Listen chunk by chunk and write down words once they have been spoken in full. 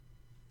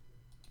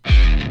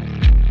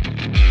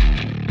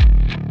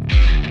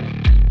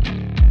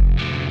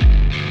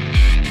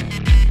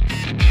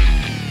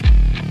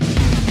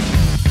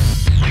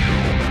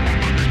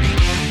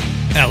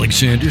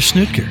Alexander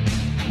Snitker,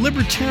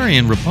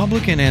 libertarian,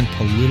 Republican, and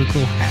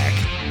political hack.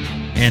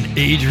 And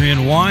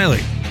Adrian Wiley,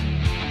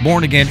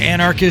 born-again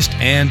anarchist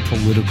and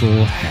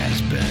political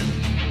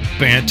has-been.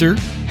 Banter,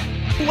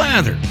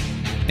 blather,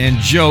 and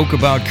joke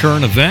about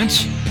current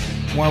events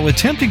while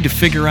attempting to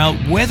figure out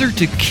whether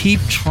to keep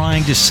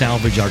trying to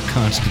salvage our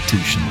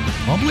constitutional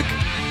republic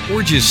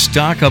or just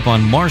stock up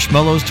on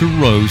marshmallows to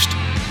roast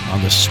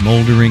on the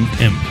smoldering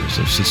embers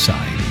of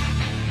society.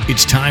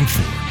 It's time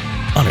for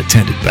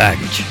Unattended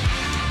Baggage.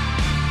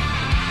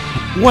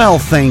 Well,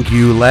 thank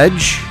you,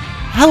 Ledge.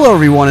 Hello,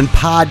 everyone in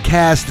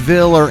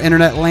Podcastville or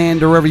Internet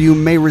Land or wherever you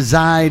may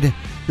reside.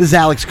 This is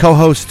Alex,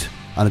 co-host,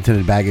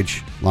 Unattended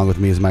Baggage. Along with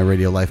me is my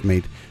radio life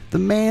mate, the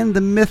man,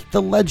 the myth,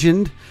 the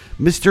legend,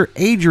 Mr.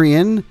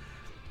 Adrian.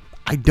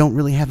 I don't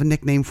really have a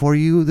nickname for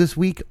you this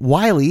week.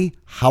 Wiley,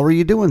 how are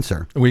you doing,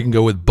 sir? We can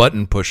go with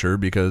button pusher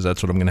because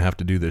that's what I'm going to have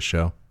to do this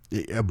show.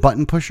 A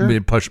button pusher?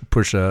 Maybe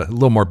push a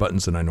little more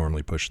buttons than I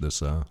normally push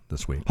this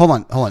week.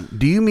 Hold on.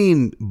 Do you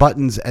mean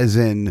buttons as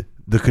in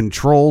the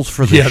controls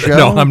for the show?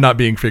 No, I'm not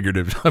being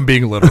figurative. I'm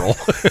being literal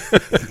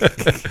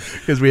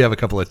because we have a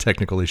couple of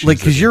technical issues. Like,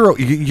 because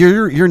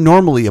you're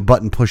normally a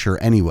button pusher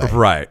anyway.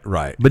 Right.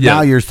 But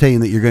now you're saying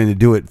that you're going to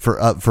do it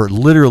for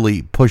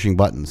literally pushing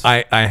buttons.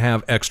 I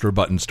have extra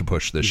buttons to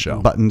push this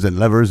show. Buttons and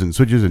levers and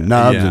switches and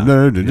knobs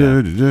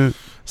and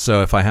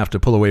So if I have to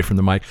pull away from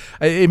the mic,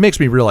 it makes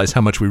me realize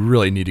how much we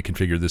really need to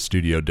configure this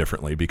studio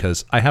differently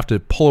because I have to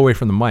pull away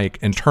from the mic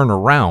and turn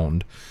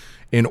around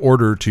in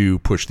order to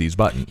push these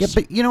buttons. Yeah,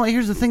 but you know,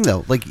 here's the thing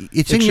though. Like,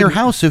 it's in your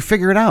house, so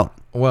figure it out.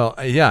 Well,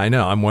 yeah, I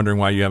know. I'm wondering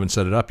why you haven't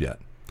set it up yet.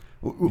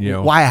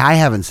 Why I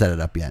haven't set it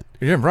up yet.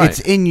 Yeah, right. It's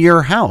in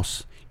your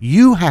house.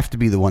 You have to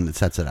be the one that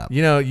sets it up.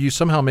 You know, you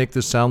somehow make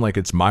this sound like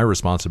it's my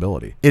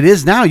responsibility. It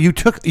is now. You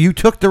took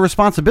the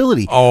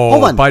responsibility. Oh,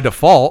 hold on. By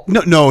default?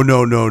 No.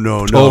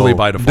 Totally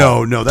by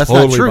default. No, that's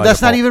not true.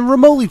 That's not even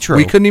remotely true.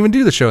 We couldn't even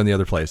do the show in the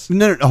other place.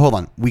 No, hold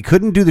on. We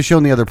couldn't do the show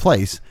in the other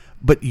place,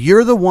 but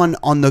you're the one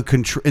on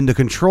the in the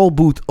control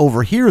booth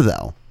over here,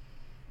 though.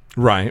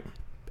 Right.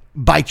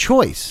 By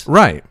choice.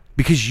 Right.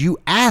 Because you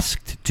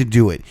asked to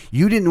do it.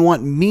 You didn't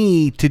want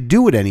me to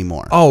do it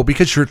anymore. Oh,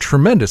 because you're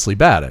tremendously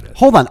bad at it.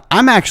 Hold on.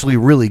 I'm actually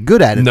really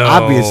good at it,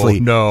 obviously.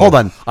 No. Hold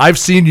on. I've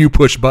seen you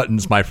push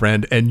buttons, my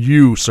friend, and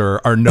you,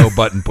 sir, are no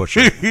button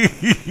pusher.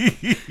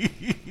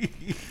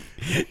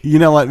 You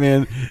know what,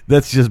 man?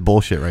 That's just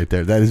bullshit right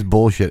there. That is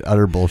bullshit.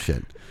 Utter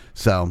bullshit.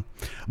 So,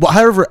 well,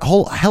 however,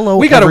 hello,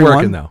 we got to everyone.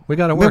 work in, though. We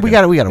got to work. We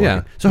got to work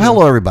in. So,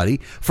 hello,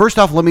 everybody. First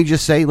off, let me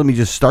just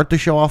start the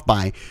show off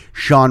by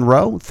Sean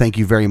Rowe. Thank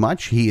you very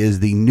much. He is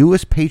the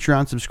newest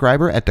Patreon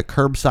subscriber at the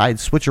Curbside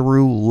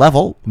Switcheroo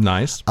level.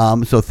 Nice.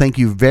 So, thank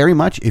you very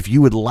much. If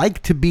you would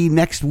like to be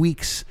next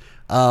week's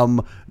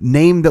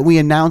name that we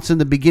announce in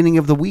the beginning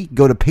of the week,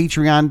 go to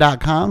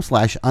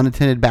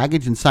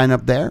patreon.com/unattendedbaggage and sign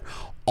up there.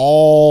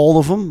 All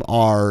of them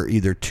are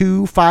either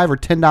 $2, $5, or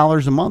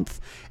 $10 a month.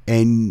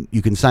 And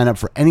you can sign up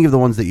for any of the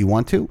ones that you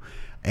want to.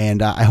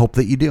 And I hope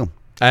that you do.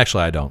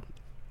 Actually, I don't.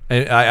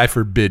 I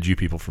forbid you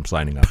people from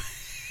signing up.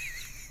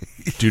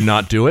 Do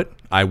not do it.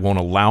 I won't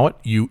allow it.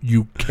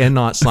 You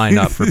cannot sign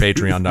up for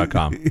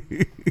patreon.com.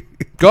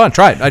 Go on,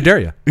 try it. I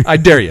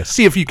dare you.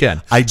 See if you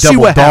can. I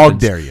double dog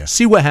dare you.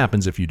 See what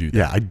happens if you do that.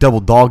 Yeah, I double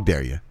dog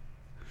dare you.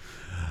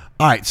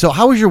 All right, so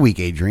how was your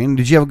week, Adrian?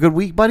 Did you have a good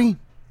week, buddy?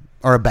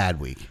 Or a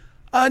bad week?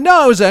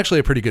 No, it was actually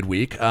a pretty good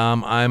week.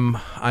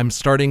 I'm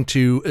starting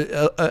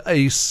to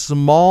a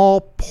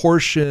small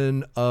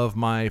portion of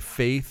my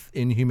faith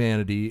in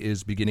humanity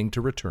is beginning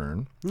to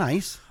return.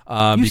 Nice.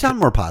 You sound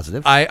more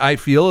positive. I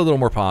feel a little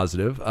more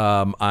positive.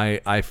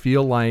 I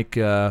feel like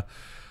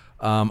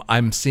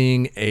I'm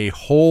seeing a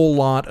whole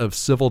lot of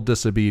civil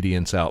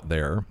disobedience out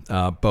there,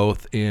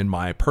 both in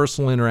my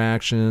personal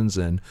interactions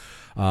and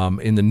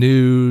in the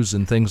news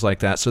and things like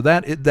that. So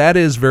that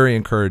is very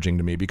encouraging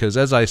to me because,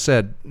 as I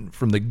said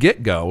from the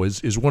get-go,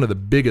 is one of the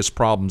biggest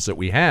problems that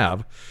we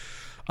have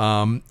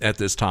at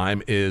this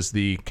time is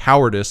the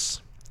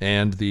cowardice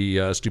and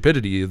the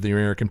stupidity of the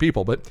American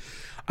people. But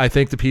I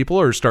think the people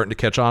are starting to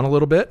catch on a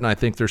little bit, and I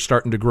think they're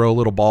starting to grow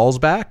little balls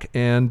back,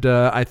 and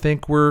I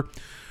think we're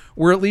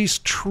at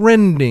least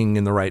trending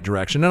in the right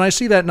direction. And I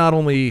see that not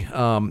only,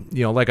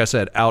 like I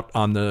said, out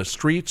on the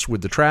streets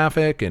with the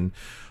traffic and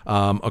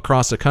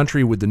across the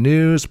country with the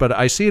news, but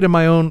I see it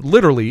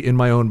literally in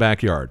my own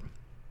backyard.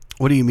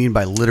 What do you mean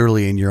by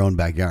literally in your own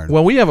backyard?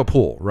 Well, we have a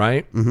pool,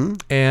 right? Mm-hmm.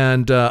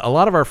 And a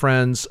lot of our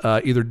friends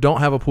either don't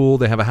have a pool,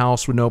 they have a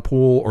house with no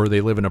pool, or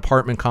they live in an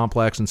apartment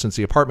complex. And since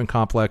the apartment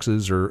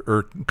complexes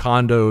or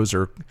condos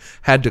or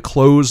had to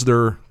close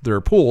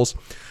their pools,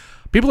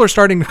 people are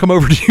starting to come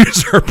over to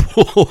use our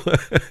pool.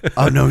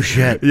 Oh, no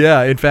shit.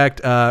 Yeah. In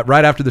fact,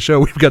 right after the show,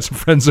 we've got some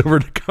friends over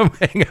to come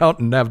hang out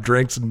and have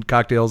drinks and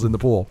cocktails in the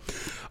pool.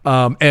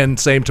 And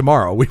same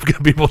tomorrow. We've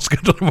got people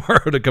scheduled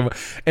tomorrow to come.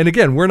 And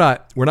again, we're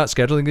not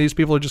scheduling these.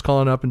 People are just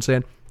calling up and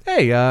saying,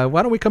 hey,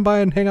 why don't we come by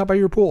and hang out by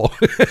your pool?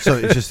 So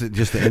it's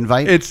just an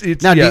invite.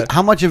 It's now. yeah.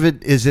 How much of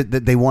it is it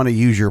that they want to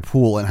use your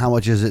pool, and how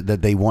much is it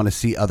that they want to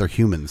see other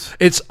humans?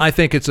 I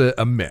think it's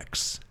a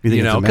mix. You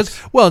think it's a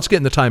mix? Because it's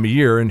getting the time of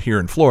year, and here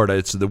in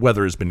Florida, the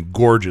weather has been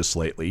gorgeous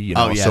lately.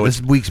 Oh yeah, so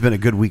this week's been a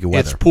good week of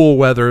weather. It's pool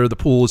weather. The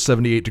pool is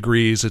 78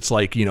 degrees. It's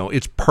like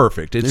it's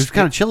perfect. It was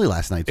kind of chilly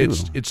last night too.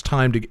 It's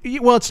time to.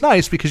 Well, it's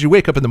nice because you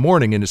wake up in the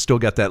morning and it's still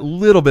got that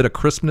little bit of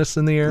crispness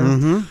in the air.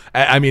 Mm-hmm.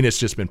 I mean, it's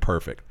just been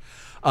perfect.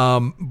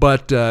 So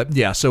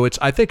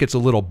I think it's a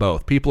little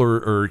both. People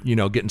are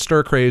getting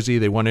stir crazy.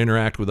 They want to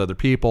interact with other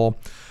people.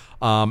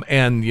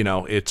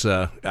 It's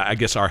I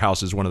guess our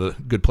house is one of the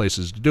good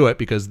places to do it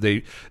because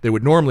they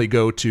would normally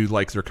go to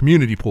like their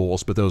community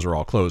pools, but those are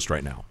all closed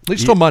right now. At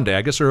least till Monday.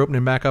 I guess they're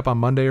opening back up on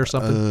Monday or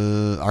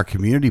something. Our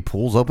community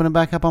pools opening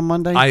back up on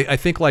Monday? I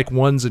think like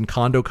ones in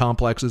condo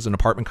complexes and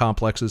apartment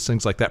complexes,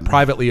 things like that,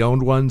 privately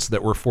owned ones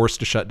that were forced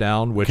to shut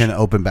down, which can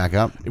open back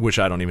up. Which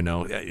I don't even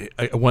know.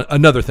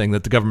 Another thing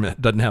that the government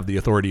doesn't have the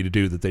authority to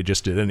do that they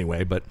just did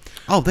anyway. But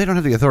they don't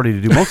have the authority to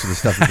do most of the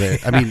stuff that they.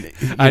 I mean,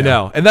 I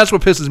know, and that's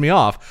what pisses me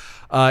off.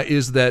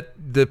 Is that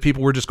the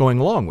people were just going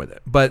along with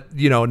it. But,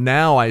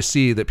 now I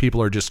see that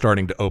people are just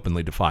starting to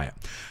openly defy it.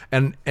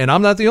 And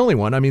I'm not the only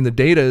one. I mean, the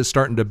data is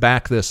starting to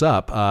back this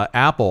up.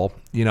 Apple,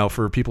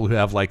 for people who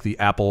have like the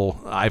Apple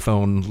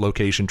iPhone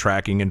location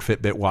tracking and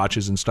Fitbit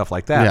watches and stuff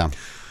like that. Yeah.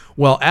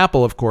 Well,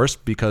 Apple, of course,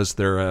 because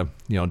they're a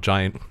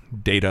giant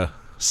data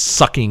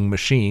sucking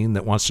machine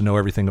that wants to know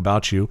everything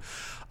about you,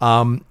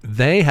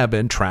 they have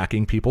been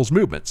tracking people's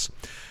movements.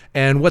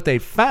 And what they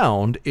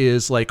found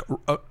is like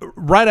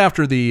right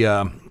after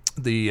the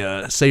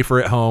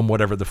safer at home,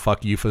 whatever the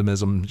fuck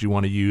euphemisms you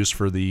want to use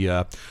for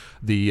the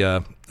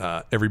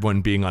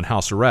everyone being on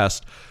house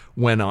arrest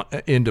went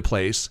into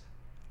place.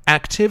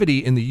 Activity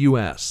in the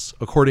U.S.,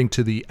 according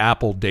to the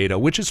Apple data,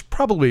 which is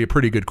probably a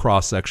pretty good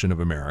cross section of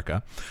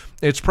America,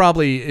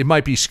 it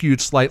might be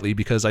skewed slightly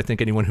because I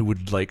think anyone who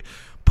would like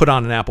put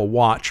on an Apple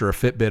Watch or a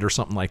Fitbit or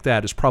something like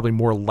that is probably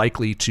more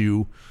likely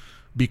to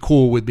be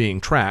cool with being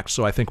tracked.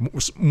 So I think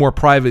more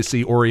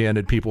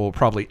privacy-oriented people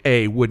probably,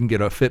 A, wouldn't get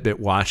a Fitbit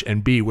watch,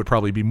 and B, would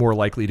probably be more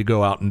likely to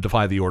go out and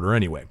defy the order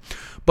anyway.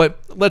 But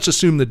let's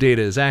assume the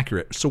data is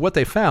accurate. So what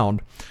they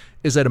found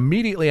is that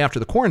immediately after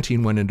the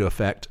quarantine went into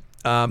effect,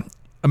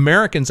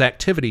 Americans'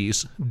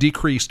 activities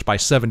decreased by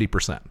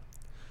 70%.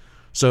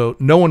 So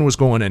no one was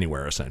going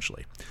anywhere,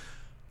 essentially.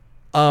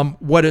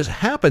 What has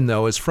happened,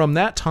 though, is from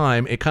that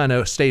time, it kind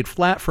of stayed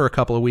flat for a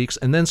couple of weeks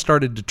and then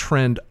started to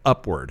trend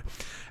upward.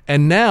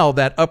 And now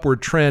that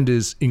upward trend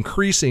is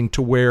increasing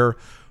to where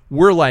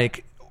we're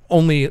like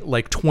only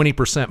like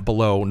 20%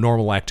 below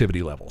normal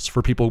activity levels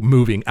for people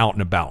moving out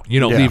and about,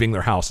 leaving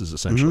their houses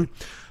essentially.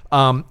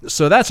 Mm-hmm.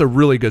 So that's a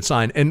really good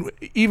sign. And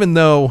even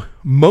though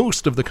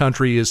most of the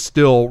country is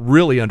still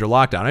really under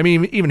lockdown, I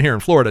mean, even here in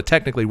Florida,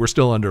 technically we're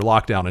still under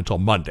lockdown until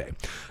Monday.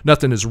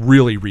 Nothing is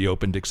really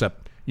reopened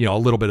except, a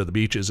little bit of the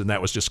beaches. And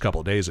that was just a couple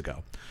of days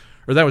ago.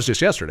 Or that was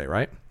just yesterday,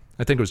 right?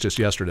 I think it was just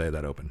yesterday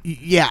that opened.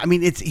 Yeah, I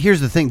mean, here's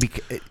the thing.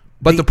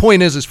 But the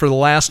point is for the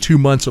last 2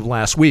 months of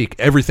last week,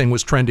 everything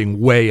was trending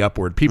way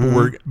upward. People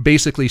were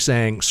basically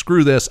saying,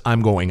 screw this,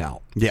 I'm going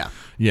out. Yeah.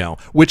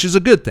 Which is a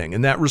good thing.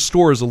 And that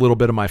restores a little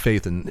bit of my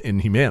faith in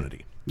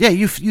humanity. Yeah,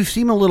 you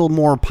seem a little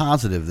more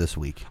positive this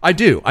week. I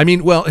do. I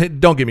mean, well,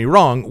 don't get me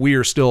wrong. We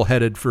are still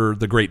headed for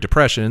the Great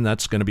Depression.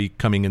 That's going to be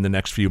coming in the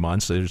next few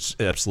months. There's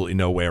absolutely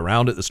no way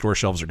around it. The store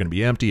shelves are going to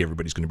be empty.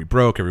 Everybody's going to be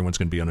broke. Everyone's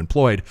going to be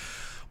unemployed.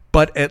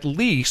 But at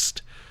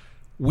least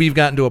we've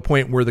gotten to a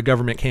point where the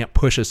government can't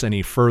push us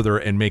any further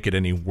and make it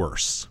any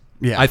worse.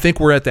 Yeah. I think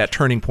we're at that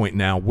turning point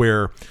now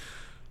where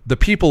the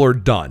people are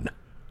done.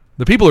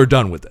 The people are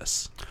done with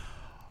this.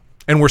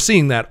 And we're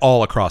seeing that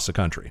all across the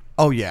country.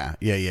 Oh, yeah.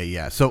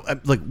 So,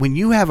 when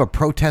you have a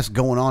protest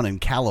going on in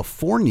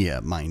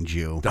California, mind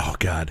you. Oh,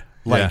 God.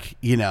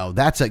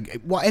 That's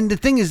and the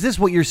thing is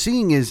what you're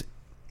seeing is,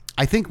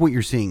 I think what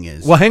you're seeing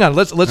is. Well, hang on.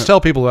 Let's tell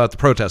people about the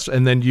protest,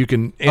 and then you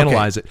can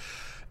analyze it.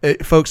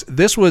 Folks,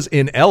 this was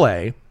in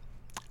L.A.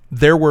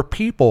 There were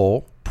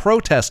people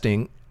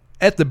protesting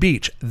at the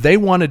beach. They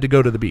wanted to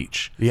go to the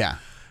beach. Yeah.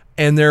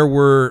 And there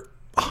were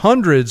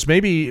hundreds,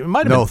 maybe it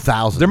might have been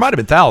thousands. There might have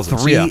been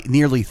thousands.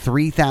 Nearly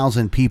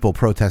 3,000 people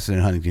protested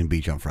in Huntington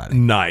Beach on Friday.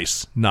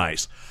 Nice.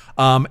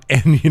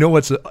 And you know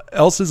what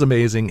else is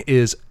amazing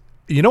is,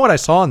 you know what I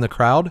saw in the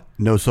crowd?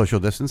 No social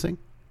distancing?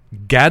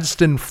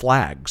 Gadsden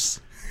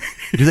flags.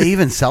 Do they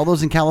even sell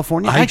those in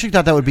California? I actually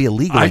thought that would be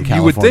illegal in California.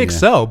 You would think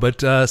so,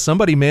 but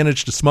somebody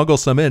managed to smuggle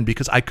some in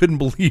because I couldn't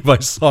believe I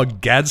saw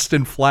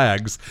Gadsden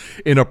flags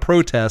in a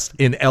protest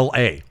in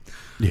L.A.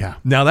 Yeah.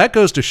 Now, that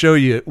goes to show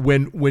you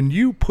when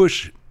you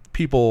push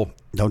people...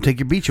 Don't take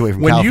your beach away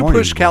from when California. When you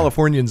push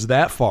Californians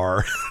that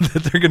far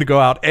that they're going to go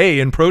out, A,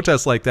 and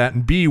protest like that,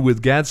 and B,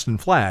 with Gadsden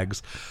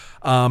flags,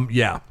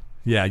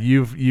 Yeah,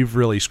 you've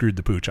really screwed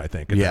the pooch, I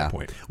think, at that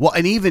point. Well,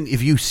 and even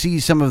if you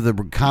see some of the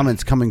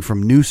comments coming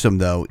from Newsom,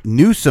 though,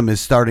 Newsom is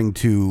starting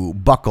to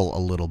buckle a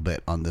little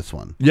bit on this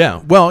one.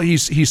 Yeah, well, he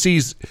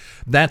sees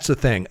that's the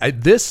thing.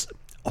 This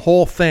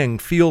whole thing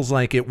feels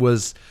like it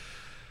was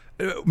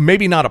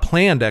maybe not a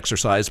planned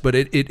exercise, but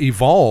it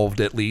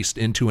evolved at least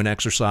into an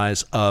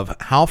exercise of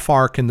how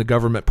far can the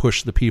government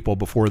push the people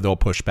before they'll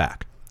push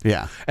back.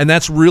 Yeah. And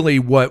that's really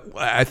what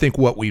I think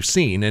what we've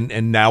seen.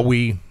 And now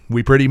we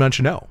pretty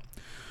much know.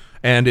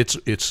 And it's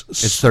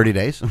 30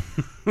 days.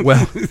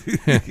 Well,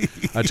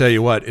 I tell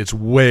you what, it's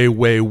way,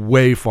 way,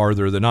 way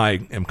farther than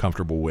I am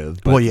comfortable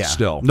with. But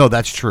still. No,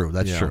 that's true.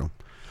 That's true.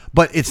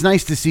 But it's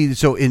nice to see.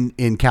 So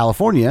in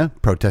California,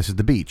 protests at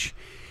the beach.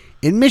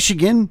 In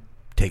Michigan,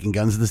 taking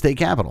guns to the state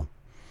capitol.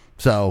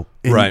 So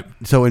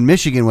So in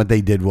Michigan, what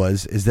they did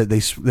is that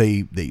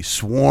they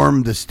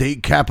swarmed the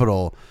state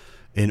capitol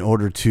in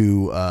order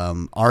to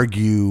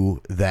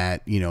argue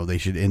that they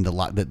should end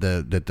that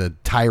the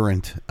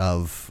tyrant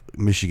of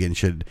Michigan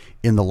should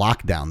end the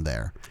lockdown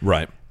there.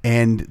 Right.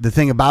 And the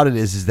thing about it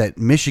is that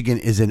Michigan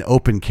is an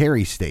open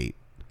carry state,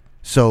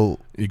 so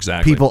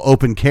people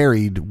open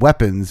carried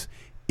weapons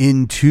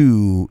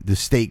into the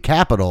state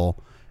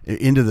capitol,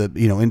 into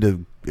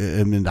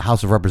the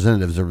House of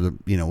Representatives or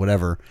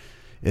whatever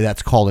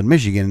that's called in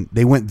Michigan.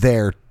 They went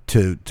there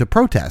to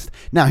protest.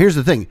 Now here's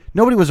the thing: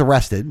 nobody was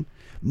arrested.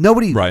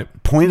 Nobody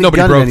pointed a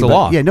gun at anybody. Nobody broke the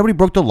law. Yeah, nobody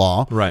broke the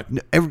law. Right.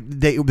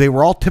 They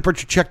were all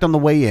temperature checked on the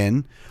way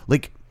in.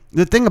 Like,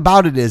 the thing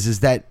about it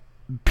is that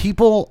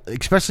people,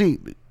 especially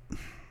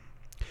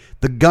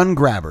the gun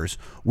grabbers,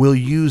 will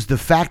use the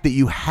fact that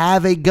you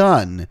have a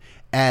gun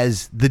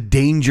as the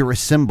dangerous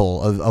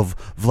symbol of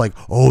like,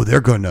 oh,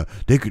 they're gonna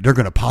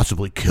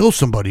possibly kill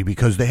somebody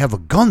because they have a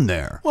gun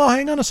there. Well,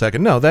 hang on a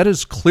second. No, that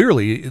is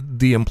clearly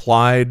the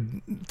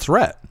implied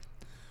threat.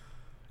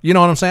 You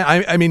know what I'm saying?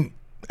 I mean,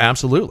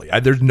 absolutely.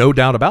 There's no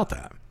doubt about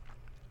that.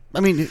 I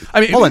mean,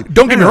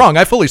 don't get me wrong.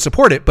 I fully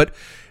support it, but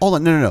hold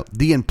on. No.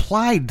 The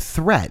implied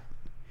threat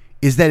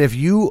is that if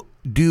you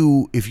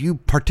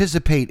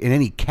participate in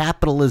any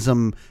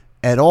capitalism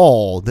at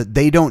all that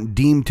they don't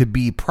deem to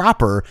be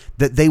proper,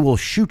 that they will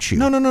shoot you.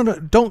 No.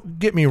 Don't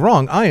get me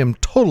wrong. I am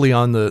totally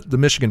on the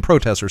Michigan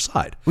protester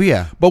side. Well,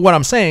 yeah. But what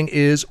I'm saying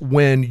is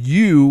when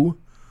you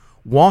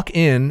walk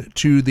in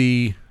to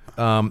the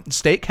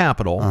state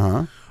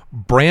capitol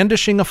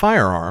brandishing a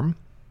firearm,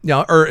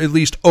 or at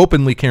least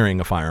openly carrying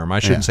a firearm. I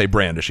shouldn't say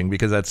brandishing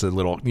because that's a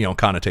little,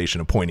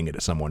 connotation of pointing it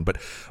at someone.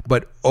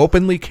 But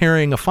openly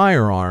carrying a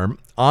firearm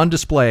on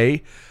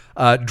display,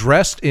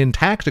 dressed in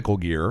tactical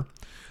gear.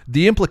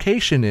 The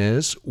implication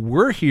is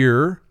we're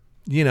here,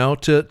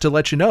 to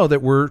let you know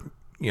that we're,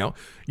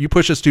 you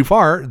push us too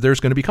far, there's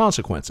going to be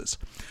consequences.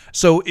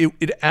 So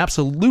it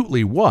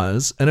absolutely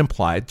was an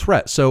implied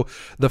threat. So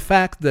the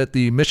fact that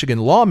the Michigan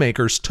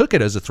lawmakers took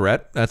it as a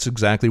threat, that's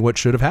exactly what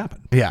should have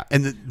happened. Yeah,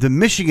 and the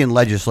Michigan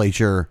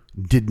legislature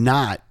did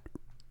not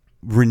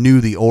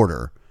renew the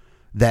order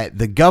that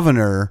the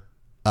governor,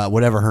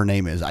 whatever her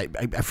name is, I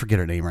forget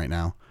her name right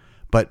now,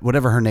 but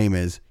whatever her name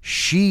is,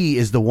 she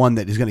is the one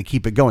that is going to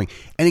keep it going.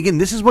 And again,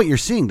 this is what you're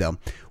seeing, though.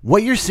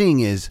 What you're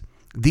seeing is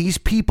these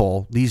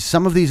people,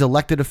 some of these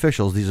elected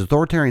officials, these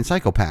authoritarian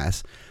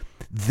psychopaths,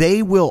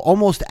 they will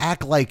almost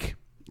act like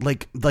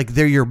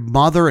they're your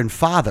mother and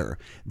father,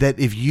 that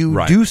if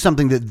you do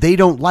something that they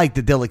don't like,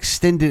 that they'll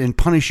extend it and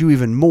punish you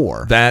even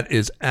more. That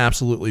is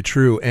absolutely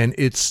true. And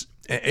it's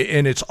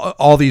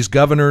all these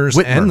governors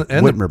and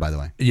Whitmer, by the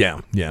way.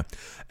 Yeah.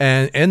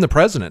 And the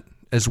president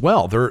as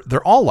well.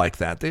 They're all like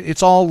that.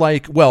 It's all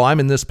like, well, I'm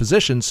in this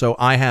position, so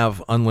I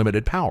have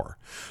unlimited power.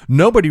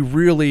 Nobody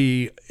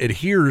really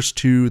adheres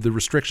to the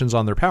restrictions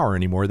on their power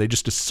anymore. They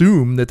just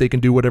assume that they can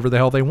do whatever the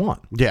hell they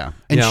want. Yeah.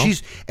 And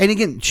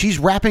she's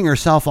wrapping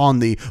herself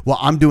on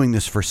I'm doing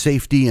this for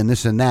safety and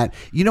this and that.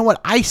 You know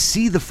what? I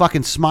see the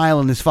fucking smile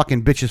on this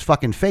fucking bitch's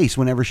fucking face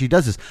whenever she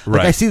does this.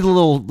 Like, I see the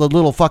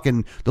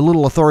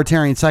little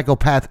authoritarian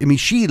psychopath. I mean,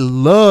 she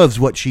loves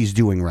what she's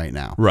doing right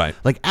now. Right.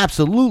 Like,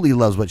 absolutely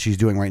loves what she's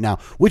doing right now,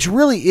 which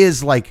really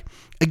is like,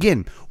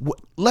 again,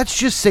 let's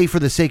just say for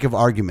the sake of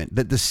argument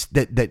that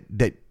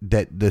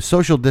the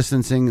social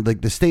distancing,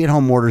 like the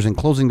stay-at-home orders and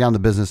closing down the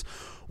business,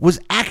 was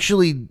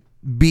actually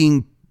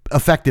being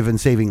effective in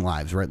saving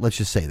lives, right? Let's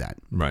just say that,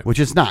 right? Which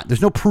it's not.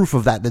 There's no proof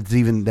of that. That's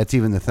even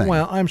the thing.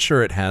 Well, I'm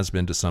sure it has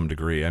been to some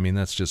degree. I mean,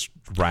 that's just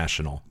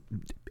rational.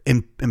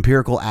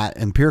 Empirical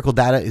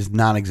data is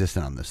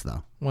non-existent on this,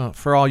 though. Well,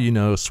 for all you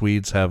know,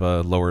 Swedes have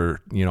a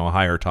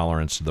higher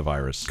tolerance to the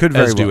virus. Could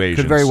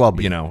very well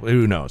be.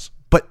 Who knows?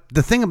 But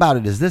the thing about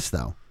it is this,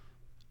 though,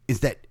 is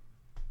that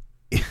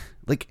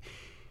like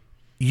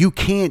you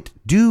can't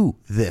do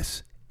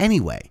this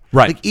anyway.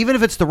 Right. Like, even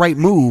if it's the right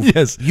move,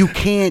 yes, you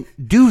can't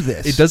do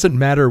this. It doesn't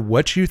matter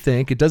what you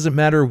think. It doesn't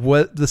matter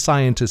what the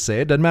scientists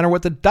say. It doesn't matter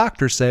what the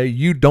doctors say.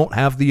 You don't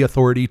have the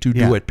authority to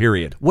do it,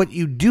 period. What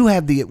you do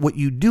have the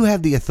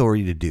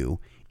authority to do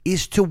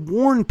is to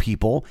warn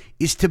people,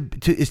 is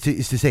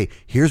to say,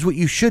 here's what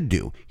you should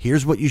do.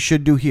 Here's what you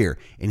should do here.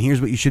 And here's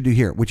what you should do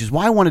here, which is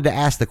why I wanted to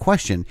ask the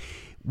question.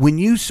 When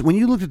you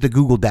looked at the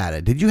Google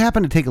data, did you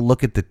happen to take a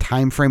look at the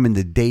time frame and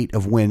the date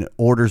of when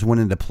orders went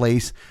into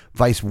place,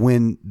 vice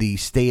when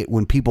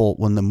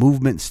the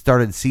movement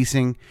started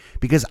ceasing?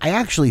 Because I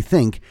actually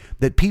think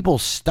that people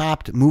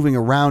stopped moving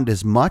around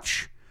as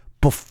much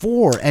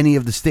before any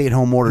of the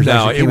stay-at-home orders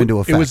actually came into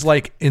effect. It was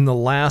like in the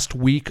last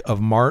week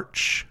of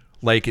March,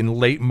 like in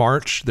late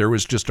March, there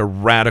was just a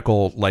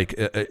radical, like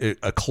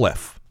a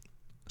cliff.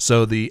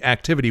 So the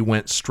activity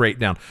went straight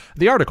down.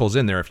 The article's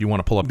in there if you want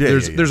to pull up.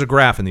 There's a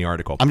graph in the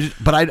article.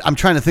 I'm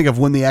trying to think of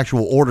when the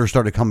actual order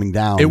started coming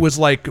down. It was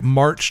like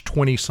March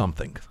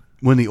 20-something.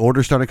 When the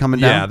order started coming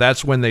down? Yeah,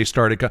 that's when they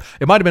started.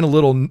 It might have been a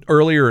little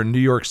earlier in New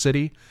York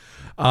City.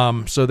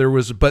 So there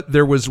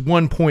was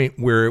one point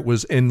where it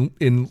was in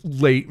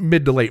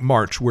mid to late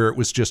March where it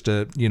was just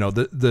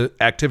the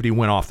activity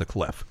went off the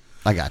cliff.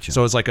 I got you.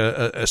 So it's like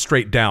a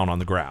straight down on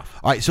the graph.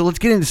 All right, so let's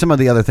get into some of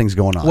the other things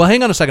going on. Well,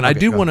 hang on a second. Okay, I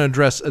do want to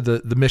address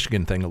the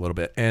Michigan thing a little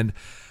bit. And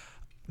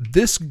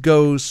this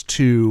goes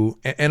to,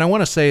 and I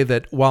want to say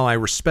that while I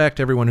respect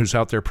everyone who's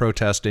out there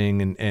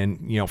protesting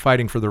and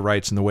fighting for their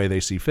rights in the way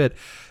they see fit,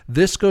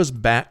 this goes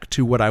back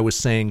to what I was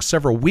saying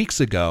several weeks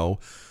ago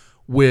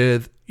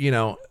with,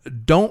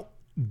 don't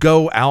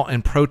go out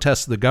and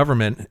protest the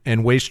government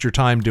and waste your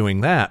time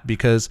doing that,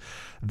 because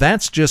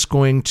that's just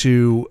going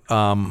to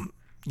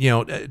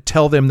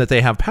tell them that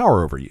they have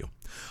power over you.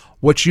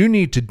 What you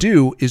need to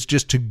do is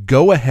just to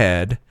go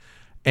ahead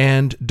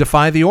and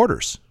defy the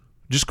orders.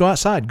 Just go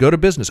outside, go to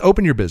business,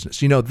 open your business.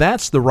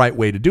 That's the right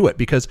way to do it,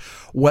 because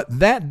what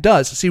that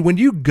does, see, when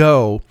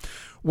a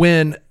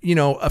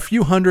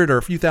few hundred or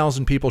a few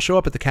thousand people show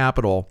up at the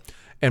Capitol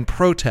and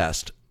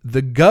protest,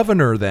 the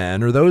governor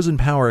then, or those in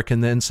power,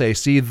 can then say,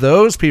 see,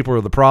 those people are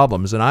the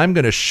problems, and I'm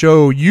going to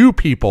show you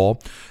people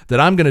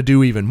that I'm going to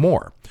do even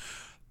more.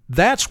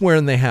 That's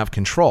when they have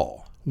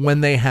control.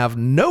 When they have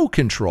no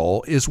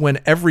control is when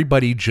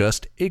everybody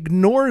just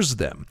ignores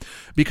them.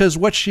 Because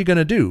what's she going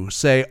to do?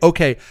 Say,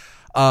 okay,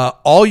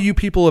 all you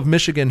people of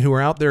Michigan who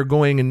are out there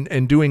going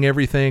and doing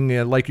everything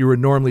like you were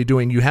normally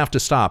doing, you have to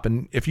stop.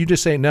 And if you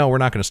just say, no, we're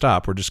not going to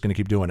stop, we're just going to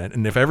keep doing it.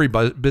 And if every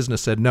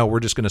business said, no, we're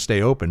just going to stay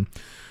open,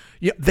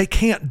 they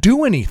can't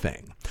do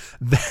anything.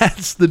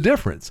 That's the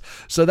difference.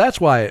 So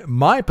that's why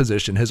my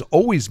position has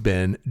always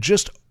been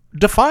just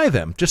defy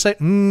them. Just say,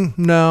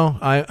 no,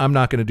 I'm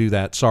not going to do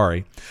that.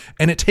 Sorry.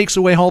 And it takes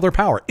away all their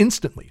power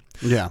instantly.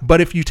 Yeah.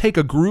 But if you take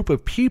a group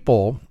of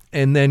people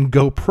and then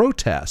go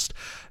protest,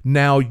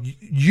 now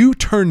you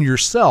turn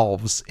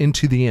yourselves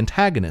into the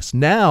antagonists.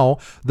 Now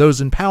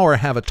those in power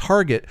have a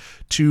target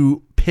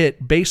to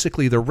pit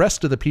basically the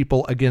rest of the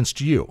people against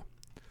you.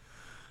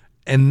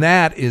 And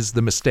that is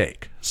the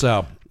mistake.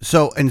 So there's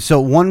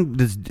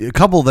a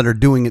couple that are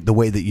doing it the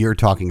way that you're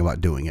talking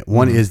about doing it.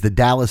 One is the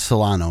Dallas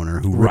salon owner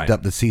who ripped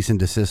up the cease and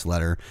desist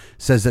letter,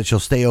 says that she'll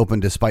stay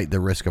open despite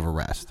the risk of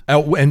arrest.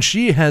 And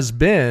she has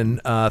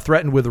been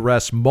threatened with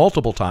arrest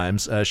multiple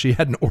times. She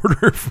had an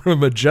order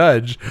from a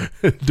judge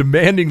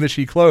demanding that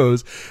she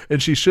close,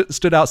 and she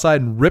stood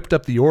outside and ripped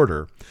up the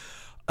order.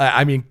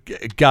 I mean,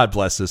 God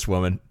bless this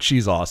woman.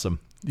 She's awesome.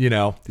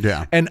 Yeah.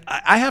 And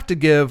I have to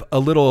give a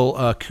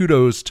little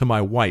kudos to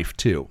my wife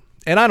too.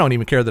 And I don't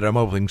even care that I'm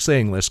openly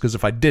saying this, because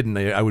if I didn't,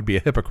 I would be a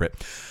hypocrite.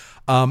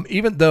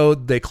 Even though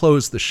they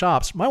closed the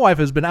shops, my wife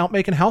has been out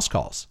making house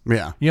calls.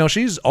 Yeah.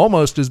 She's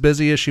almost as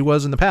busy as she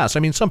was in the past. I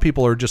mean, some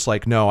people are just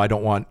like, no, I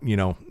don't want,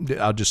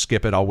 I'll just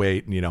skip it. I'll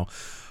wait,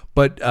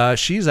 But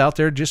she's out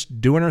there just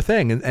doing her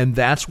thing. And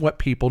that's what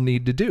people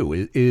need to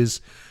do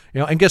is,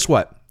 and guess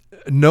what?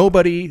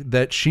 Nobody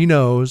that she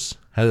knows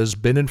has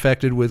been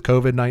infected with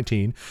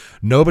COVID-19.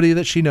 Nobody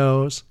that she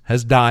knows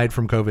has died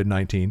from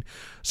COVID-19.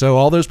 So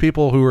all those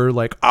people who are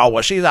like, oh,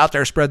 well, she's out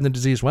there spreading the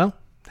disease. Well,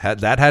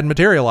 that hadn't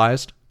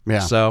materialized. Yeah.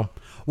 So,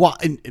 well,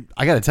 and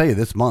I got to tell you,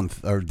 this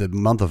month, or the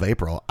month of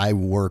April, I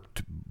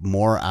worked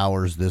more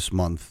hours this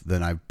month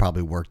than I've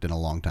probably worked in a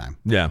long time.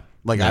 Yeah.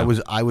 I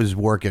was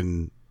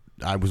working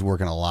a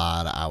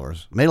lot of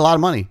hours. Made a lot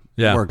of money.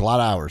 Yeah. Worked a lot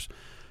of hours.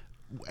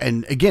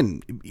 And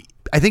again,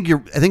 I think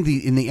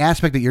in the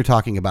aspect that you're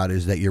talking about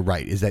is that you're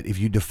right, is that if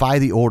you defy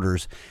the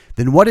orders,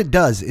 then what it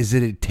does is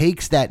that it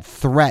takes that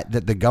threat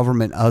that the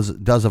government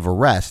does of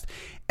arrest,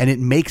 and it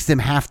makes them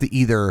have to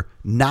either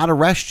not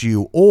arrest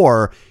you,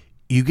 or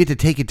you get to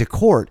take it to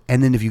court.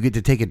 And then if you get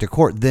to take it to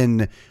court,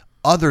 then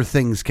other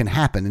things can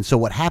happen. And so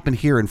what happened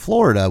here in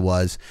Florida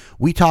was,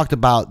 we talked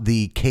about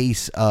the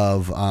case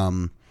of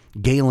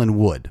Galen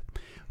Wood,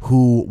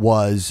 who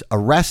was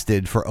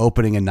arrested for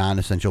opening a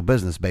non-essential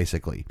business,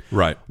 basically.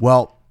 Right.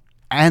 Well,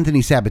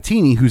 Anthony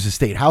Sabatini, who's a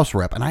state house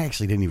rep, and I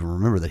actually didn't even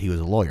remember that he was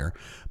a lawyer,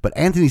 but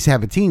Anthony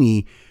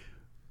Sabatini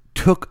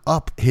took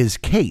up his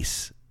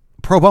case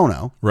pro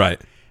bono. Right.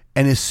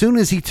 And as soon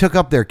as he took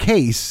up their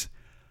case,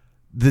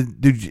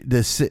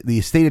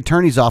 the state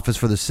attorney's office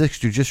for the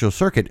 6th Judicial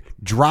Circuit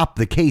dropped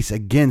the case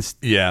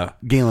against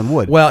Galen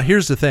Wood. Well,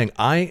 here's the thing.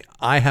 I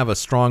have a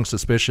strong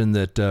suspicion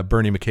that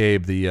Bernie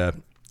McCabe,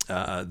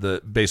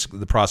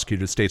 the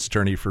prosecutor, state's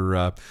attorney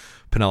for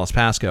Pinellas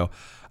Pasco,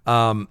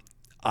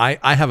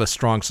 I have a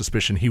strong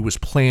suspicion he was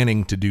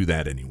planning to do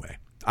that anyway.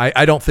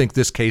 I don't think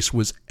this case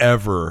was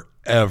ever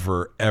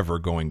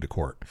going to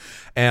court.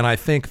 And I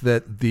think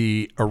that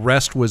the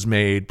arrest was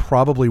made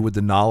probably with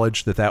the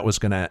knowledge that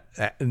was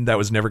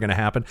never going to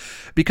happen,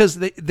 because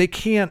they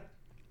can't,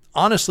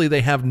 honestly,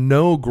 they have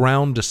no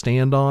ground to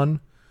stand on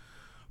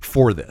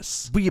for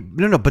this.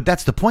 But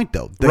that's the point,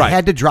 though. They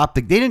had to drop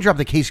they didn't drop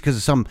the case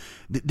because of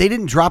they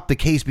didn't drop the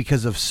case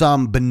because of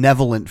some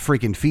benevolent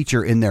freaking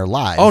feature in their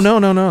lives. Oh,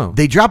 no.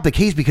 They dropped the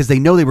case because they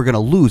know they were going to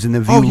lose. And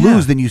if you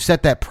lose, then you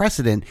set that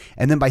precedent.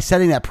 And then by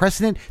setting that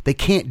precedent, they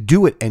can't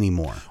do it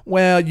anymore.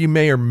 Well, you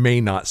may or may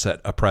not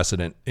set a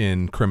precedent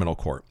in criminal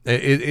court.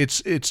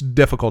 It's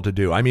difficult to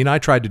do. I mean, I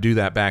tried to do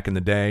that back in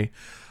the day.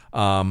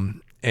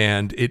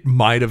 And it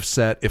might have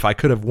set, if I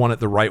could have won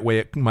it the right way,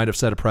 it might have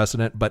set a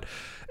precedent. But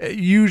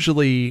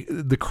usually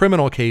the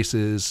criminal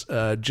cases,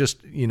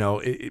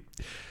 the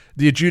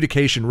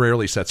adjudication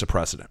rarely sets a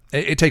precedent.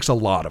 It takes a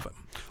lot of them.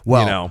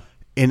 Well,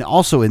 and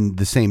also in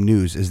the same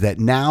news is that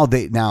now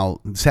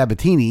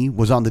Sabatini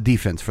was on the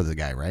defense for the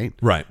guy, right?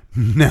 Right.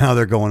 Now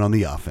they're going on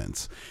the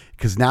offense.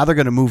 Because now they're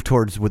going to move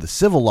towards with a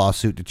civil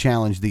lawsuit to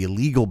challenge the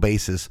illegal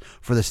basis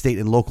for the state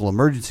and local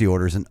emergency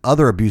orders and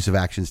other abusive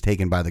actions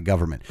taken by the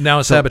government. Now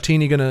is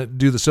Sabatini going to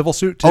do the civil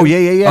suit too? Oh,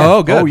 yeah.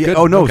 Oh, good. Good.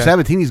 Oh, no, okay.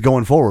 Sabatini's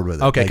going forward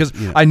with it. Okay, because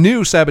I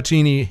knew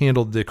Sabatini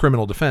handled the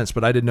criminal defense,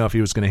 but I didn't know if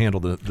he was going to handle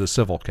the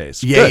civil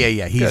case. Yeah.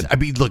 Good. I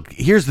mean, look,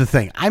 here's the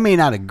thing. I may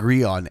not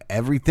agree on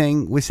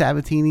everything with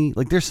Sabatini.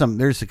 Like, there's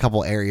a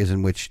couple areas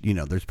in which,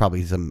 there's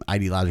probably some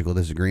ideological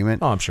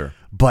disagreement. Oh, I'm sure.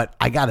 But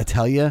I got to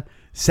tell you,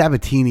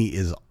 Sabatini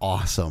is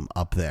awesome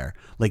up there.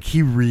 Like,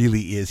 he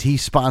really is. He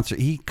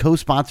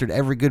co-sponsored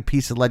every good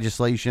piece of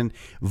legislation,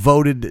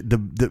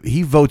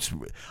 he votes.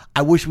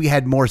 I wish we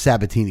had more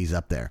Sabatinis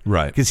up there.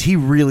 Right. Because he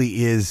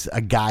really is a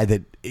guy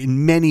that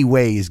in many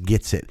ways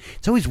gets it.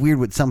 It's always weird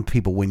with some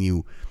people when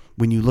you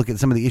look at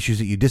some of the issues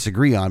that you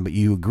disagree on, but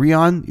you agree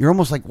on, you're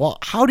almost like, well,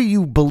 how do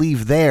you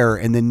believe there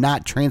and then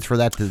not transfer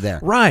that to there?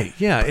 Right,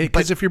 yeah.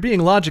 Because if you're being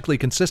logically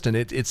consistent,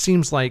 it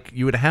seems like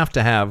you would have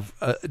to have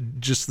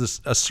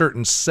a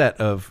certain set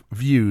of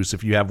views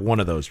if you have one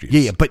of those views.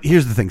 Yeah, but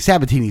here's the thing.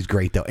 Sabatini's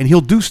great, though, and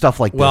he'll do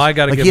stuff like this. Well, I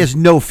gotta he has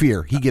no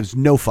fear. He gives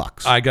no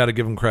fucks. I got to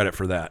give him credit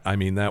for that. I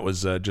mean, that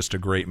was just a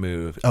great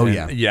move. Oh, and,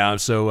 yeah. Yeah,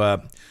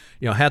 so...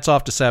 hats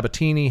off to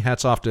Sabatini,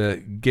 hats off to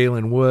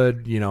Galen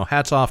Wood,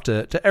 hats off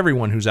to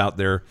everyone who's out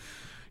there,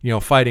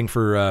 fighting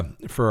for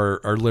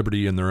our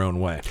liberty in their own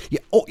way. Yeah.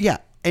 Oh, yeah.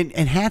 And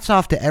hats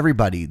off to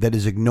everybody that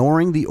is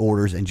ignoring the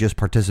orders and just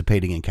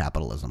participating in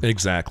capitalism.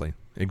 Exactly.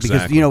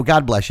 Because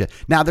God bless you.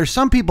 Now there's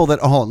some people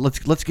that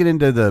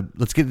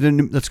let's go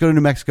to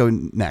New Mexico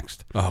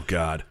next. Oh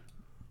God.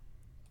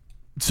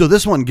 So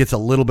this one gets a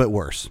little bit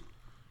worse.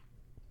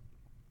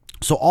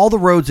 So all the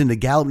roads into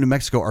Gallup, New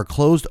Mexico are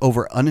closed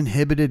over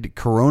uninhibited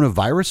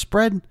coronavirus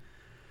spread.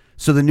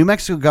 So the New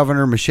Mexico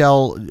governor,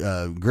 Michelle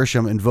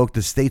Grisham, invoked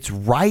the state's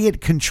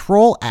Riot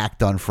Control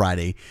Act on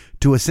Friday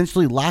to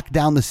essentially lock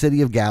down the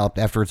city of Gallup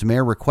after its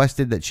mayor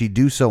requested that she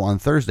do so on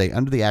Thursday.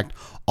 Under the act,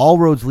 all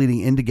roads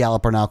leading into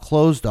Gallup are now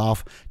closed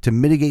off to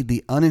mitigate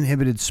the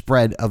uninhibited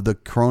spread of the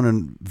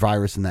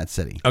coronavirus in that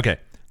city. Okay,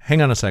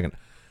 hang on a second.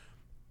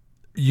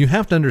 You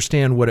have to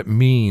understand what it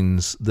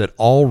means that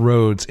all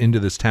roads into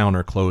this town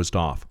are closed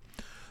off.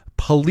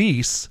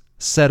 Police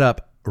set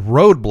up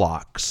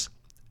roadblocks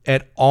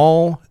at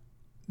all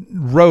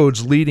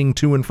roads leading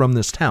to and from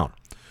this town.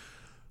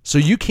 So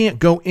you can't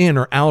go in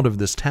or out of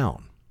this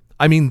town.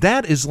 I mean,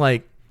 that is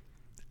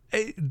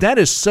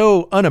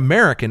so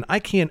un-American. I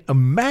can't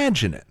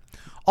imagine it.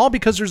 All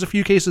because there's a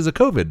few cases of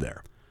COVID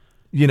there.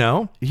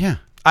 Yeah.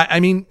 I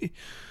mean,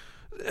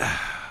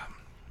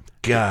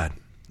 God,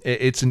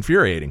 it's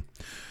infuriating.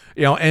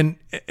 And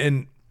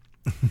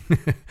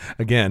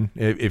again,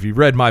 if you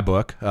read my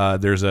book,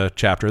 there's a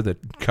chapter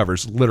that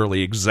covers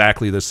literally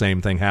exactly the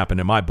same thing happened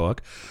in my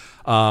book.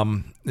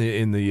 In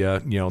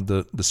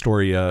the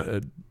story,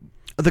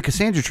 the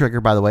Cassandra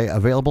Trigger, by the way,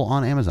 available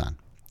on Amazon.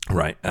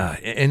 Right.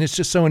 And it's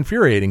just so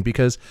infuriating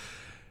because,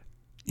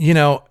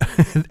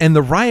 and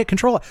the riot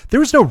control,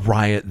 there was no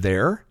riot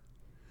there,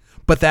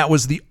 but that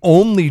was the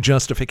only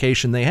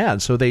justification they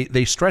had. So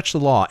they stretched the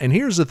law. And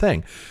here's the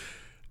thing.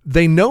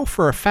 They know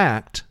for a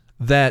fact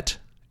that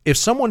if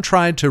someone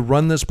tried to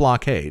run this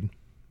blockade,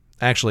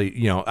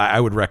 actually, I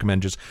would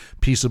recommend just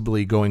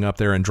peaceably going up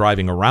there and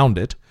driving around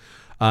it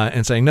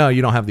and saying, no,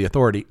 you don't have the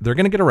authority. They're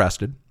going to get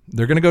arrested.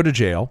 They're going to go to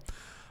jail.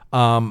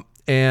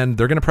 And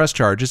they're going to press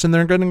charges, and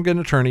they're going to get an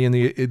attorney, and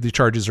the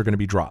charges are going to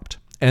be dropped.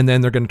 And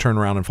then they're going to turn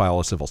around and file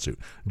a civil suit,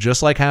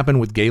 just like happened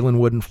with Galen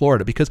Wood in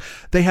Florida, because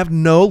they have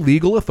no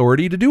legal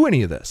authority to do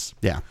any of this.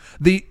 Yeah.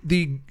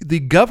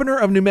 The governor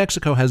of New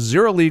Mexico has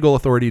zero legal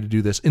authority to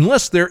do this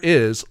unless there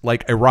is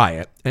like a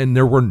riot, and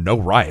there were no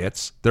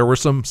riots. There were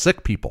some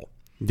sick people.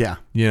 Yeah.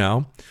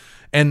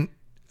 And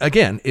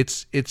again,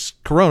 it's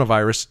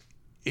coronavirus.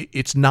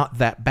 It's not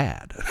that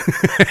bad.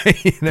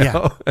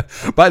 Yeah.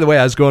 By the way,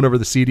 I was going over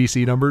the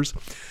CDC numbers,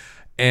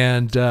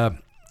 and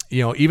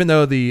even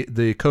though the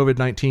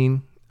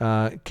COVID-19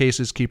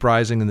 cases keep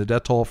rising and the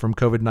death toll from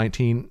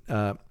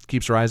COVID-19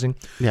 keeps rising,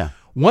 yeah.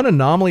 One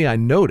anomaly I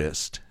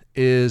noticed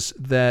is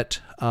that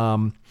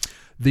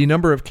the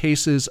number of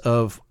cases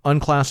of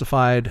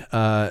unclassified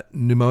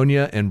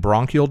pneumonia and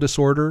bronchial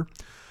disorder,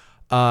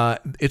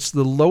 it's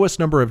the lowest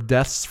number of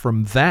deaths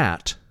from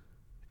that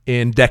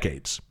in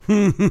decades.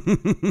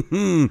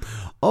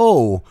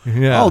 Oh,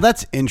 Yeah. oh,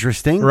 that's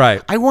interesting.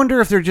 Right. I wonder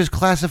if they're just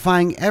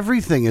classifying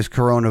everything as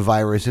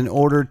coronavirus in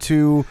order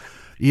to,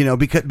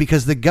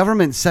 because the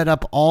government set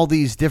up all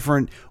these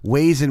different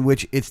ways in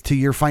which it's to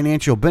your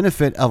financial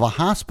benefit of a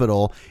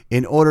hospital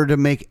in order to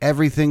make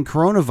everything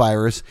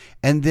coronavirus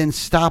and then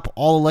stop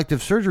all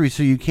elective surgery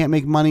so you can't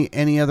make money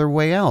any other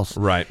way else.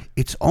 Right.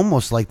 It's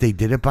almost like they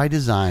did it by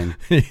design.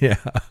 Yeah.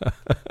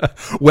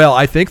 Well,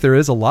 I think there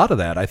is a lot of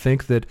that. I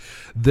think that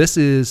this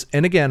is,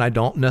 and again, I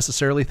don't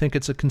necessarily think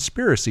it's a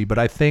conspiracy, but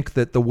I think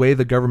that the way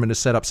the government has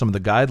set up some of the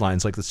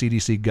guidelines, like the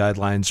CDC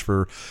guidelines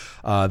for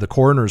the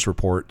coroner's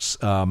reports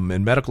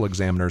and medical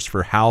examiners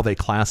for how they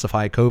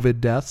classify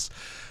COVID deaths,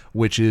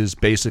 which is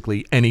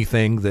basically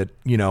anything that,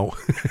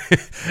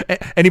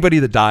 anybody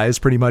that dies,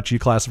 pretty much you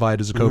classify it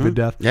as a COVID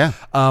death. Yeah.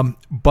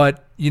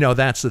 But,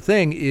 that's the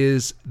thing,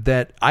 is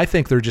that I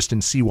think they're just in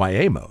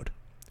CYA mode,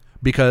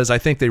 because I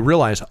think they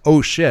realize,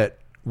 oh shit,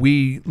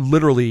 we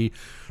literally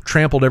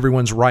trampled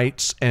everyone's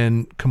rights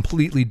and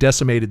completely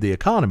decimated the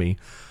economy.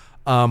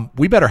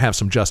 We better have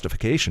some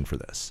justification for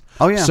this.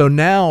 Oh, yeah. So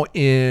now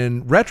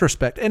in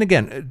retrospect, and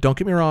again, don't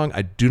get me wrong,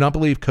 I do not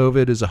believe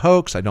COVID is a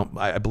hoax.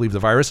 I believe the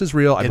virus is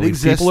real. I believe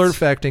exists. people are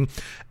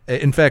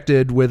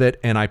infected with it.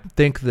 And I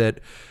think that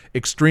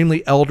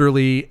extremely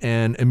elderly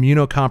and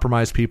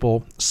immunocompromised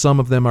people, some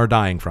of them are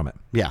dying from it.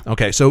 Yeah.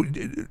 Okay. So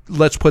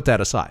let's put that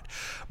aside.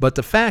 But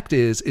the fact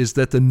is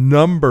that the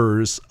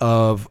numbers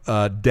of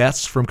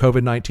deaths from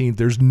COVID-19,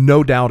 there's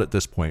no doubt at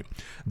this point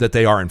that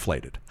they are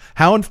inflated.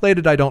 How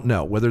inflated, I don't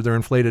know. Whether they're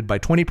inflated by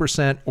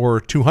 20%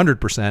 or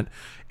 200%,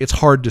 it's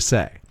hard to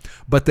say.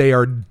 But they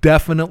are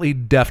definitely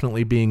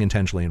being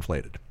intentionally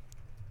inflated.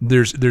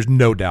 There's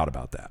no doubt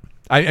about that.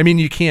 I mean,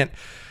 you can't.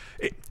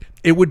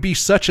 It would be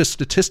such a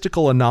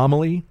statistical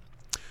anomaly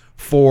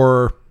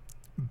for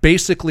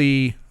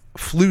basically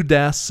flu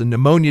deaths and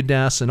pneumonia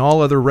deaths and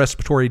all other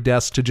respiratory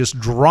deaths to just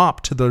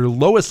drop to the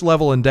lowest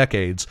level in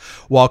decades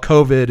while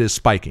COVID is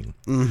spiking.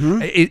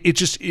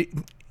 Mm-hmm.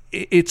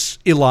 It's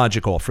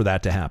illogical for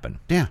that to happen.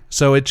 Yeah.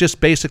 So it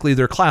just basically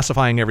they're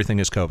classifying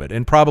everything as COVID,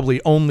 and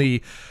probably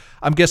only,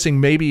 I'm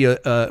guessing maybe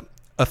a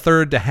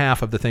third to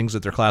half of the things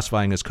that they're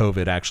classifying as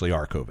COVID actually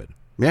are COVID.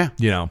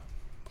 Yeah.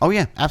 Oh,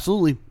 yeah,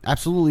 absolutely.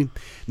 Absolutely.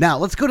 Now,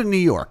 let's go to New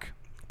York,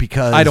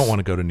 because I don't want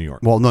to go to New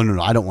York. Well,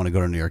 no. I don't want to go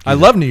to New York either. I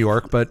love New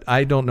York, but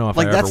I don't know if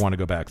I ever want to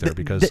go back there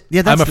because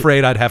I'm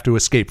afraid I'd have to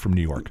escape from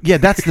New York. Yeah,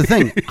 that's the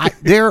thing.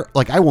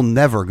 I will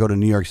never go to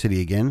New York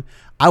City again.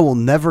 I will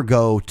never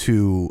go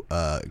to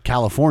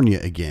California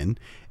again.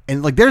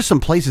 And there's some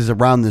places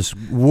around this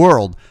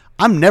world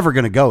I'm never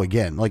going to go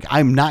again.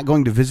 I'm not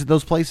going to visit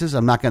those places. I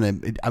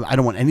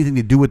don't want anything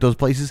to do with those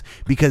places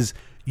because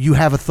you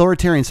have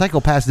authoritarian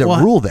psychopaths that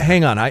rule there.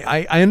 Hang on.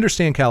 I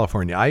understand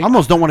California. I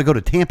almost don't want to go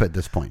to Tampa at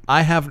this point.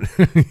 I have.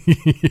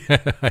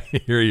 Yeah, I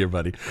hear you,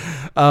 buddy.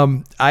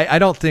 I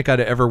don't think I'd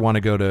ever want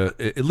to go to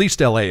at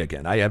least L.A.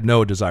 again. I have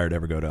no desire to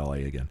ever go to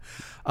L.A. again.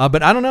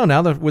 But I don't know.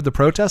 Now that with the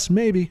protests,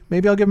 maybe I'll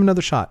give them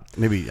another shot.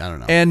 Maybe, I don't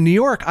know. And New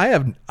York,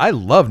 I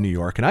love New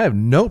York, and I have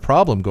no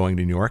problem going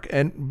to New York,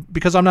 and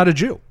because I'm not a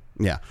Jew.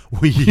 Yeah.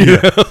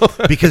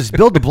 Because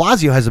Bill de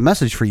Blasio has a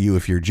message for you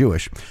if you're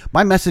Jewish.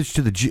 My message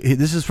to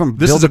this is from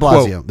Bill de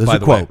Blasio. This is a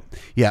quote.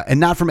 Yeah, and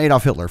not from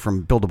Adolf Hitler,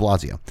 from Bill de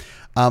Blasio.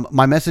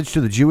 My message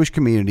to the Jewish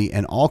community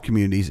and all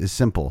communities is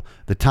simple.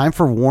 The time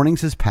for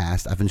warnings has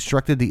passed. I've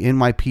instructed the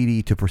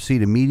NYPD to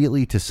proceed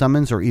immediately to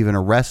summons or even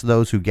arrest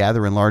those who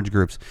gather in large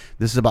groups.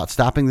 This is about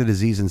stopping the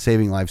disease and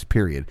saving lives,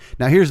 period.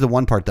 Now, here's the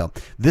one part, though.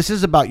 This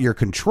is about your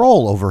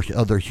control over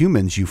other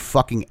humans, you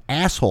fucking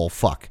asshole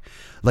fuck.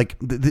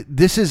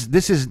 This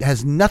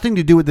has nothing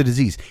to do with the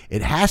disease.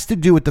 It has to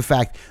do with the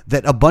fact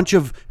that a bunch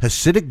of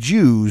Hasidic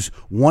Jews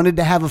wanted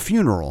to have a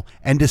funeral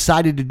and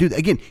decided to do that.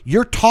 Again,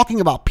 you're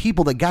talking about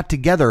people that got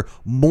together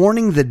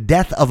mourning the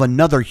death of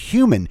another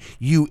human.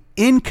 You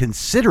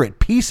inconsiderate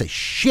piece of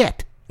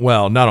shit.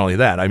 Well, not only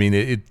that. I mean,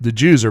 the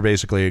Jews are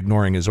basically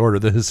ignoring his order.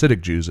 The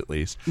Hasidic Jews, at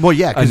least. Well,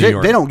 yeah, because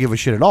they don't give a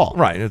shit at all.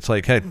 Right. It's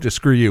like, hey, just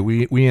screw you.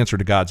 We answer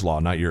to God's law,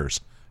 not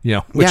yours.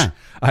 Which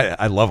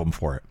I love them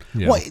for it.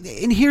 Well,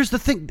 and here's the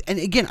thing, and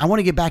again, I want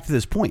to get back to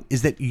this point,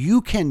 is that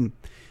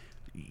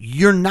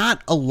you're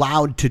not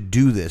allowed to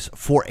do this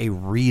for a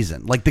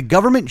reason. The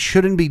government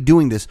shouldn't be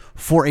doing this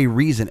for a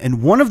reason.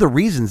 And one of the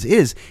reasons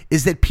is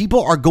that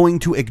people are going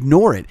to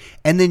ignore it.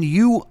 And then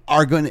you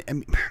are going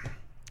to,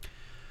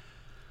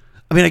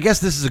 I guess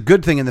this is a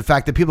good thing in the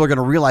fact that people are going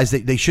to realize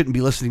that they shouldn't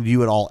be listening to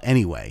you at all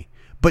anyway.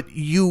 But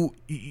you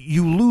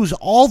lose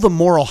all the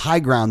moral high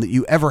ground that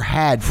you ever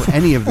had for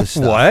any of this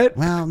stuff. What?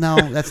 Well, no,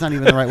 that's not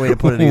even the right way to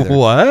put it either.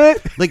 What?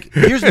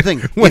 Here's the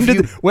thing.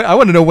 I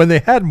want to know when they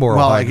had moral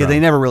high ground. They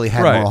never really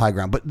had moral high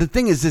ground. But the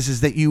thing is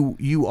that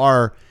you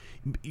are,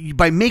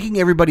 by making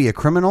everybody a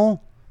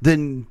criminal,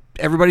 then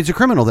everybody's a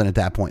criminal then at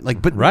that point.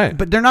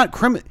 But they're not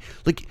criminal.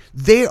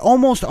 They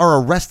almost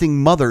are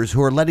arresting mothers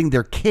who are letting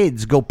their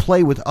kids go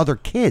play with other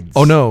kids.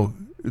 Oh, no.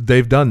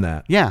 They've done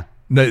that. Yeah.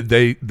 No,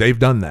 they've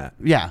done that.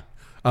 Yeah.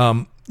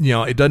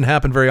 it doesn't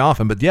happen very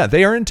often, but yeah,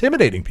 they are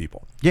intimidating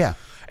people. Yeah.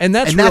 And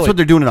that's what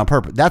they're doing it on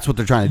purpose. That's what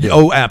they're trying to do.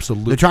 Oh,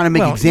 absolutely. They're trying to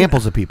make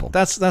examples of people.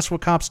 That's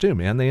what cops do,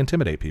 man. They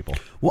intimidate people.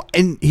 Well,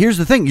 and here's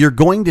the thing: you're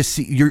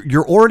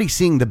already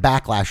seeing the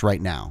backlash right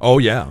now. Oh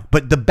yeah.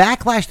 But the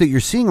backlash that you're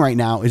seeing right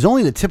now is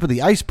only the tip of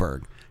the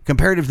iceberg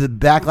compared to the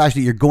backlash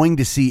that you're going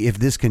to see if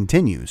this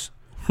continues.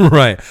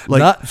 Right.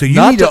 So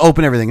you need to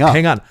open everything up.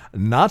 Hang on.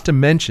 Not to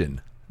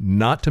mention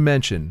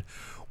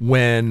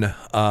when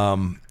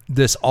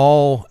this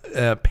all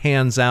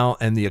pans out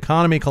and the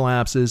economy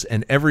collapses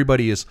and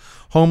everybody is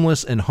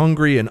homeless and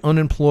hungry and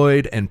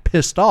unemployed and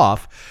pissed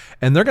off,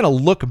 and they're going to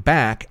look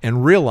back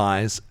and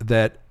realize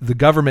that the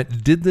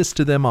government did this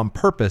to them on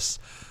purpose,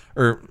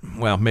 or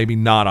well, maybe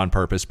not on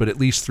purpose, but at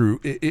least through,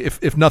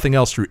 if nothing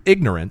else, through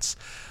ignorance.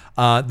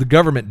 The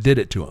government did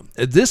it to them.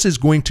 This is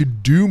going to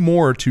do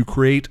more to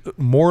create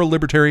more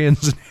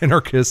libertarians and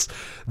anarchists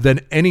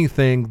than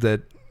anything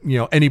that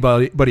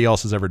anybody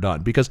else has ever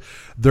done, because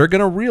they're going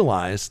to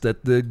realize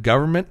that the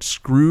government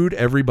screwed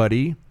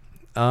everybody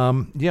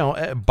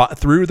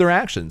through their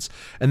actions,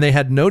 and they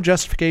had no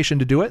justification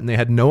to do it, and they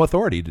had no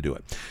authority to do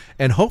it.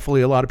 And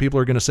hopefully a lot of people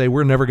are going to say,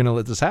 we're never going to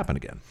let this happen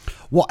again.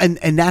 Well,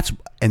 and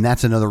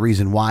that's another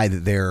reason why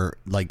that they're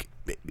like,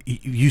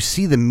 you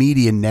see the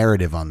media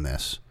narrative on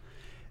this.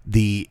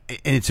 And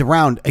it's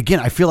around, again,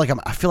 I feel like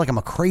I'm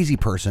a crazy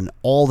person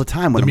all the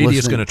time when the I'm media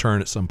is listening. going to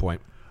turn at some point.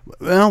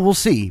 Well, we'll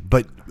see.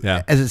 But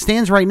as it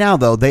stands right now,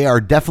 though, they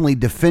are definitely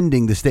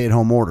defending the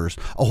stay-at-home orders.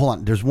 Oh, hold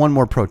on. There's one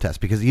more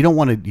protest, because you don't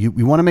want to.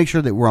 We want to make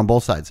sure that we're on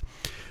both sides.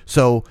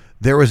 So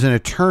there was an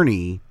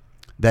attorney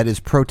that is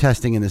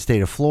protesting in the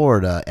state of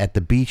Florida at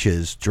the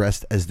beaches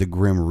dressed as the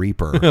Grim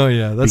Reaper. Oh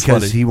yeah, that's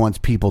because funny. he wants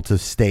people to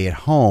stay at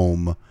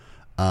home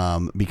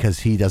because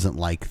he doesn't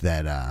like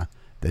that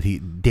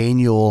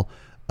Daniel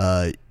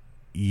Ulefelder.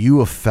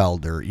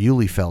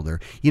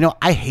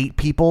 I hate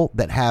people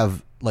that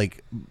have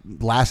like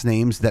last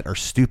names that are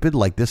stupid,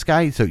 like this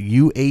guy. So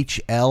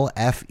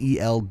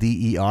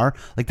Uhlfelder,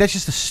 like that's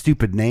just a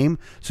stupid name.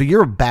 So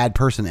you're a bad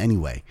person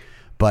anyway.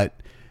 But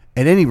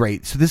at any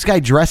rate, so this guy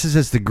dresses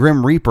as the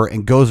Grim Reaper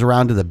and goes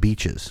around to the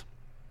beaches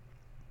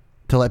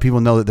to let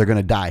people know that they're going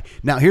to die.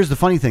 Now, here's the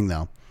funny thing,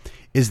 though,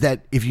 is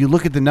that if you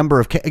look at the number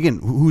of again,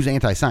 who's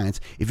anti-science?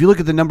 If you look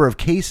at the number of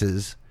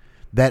cases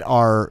that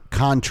are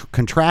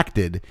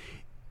contracted,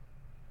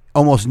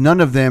 almost none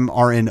of them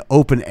are in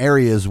open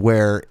areas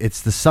where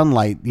it's the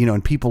sunlight,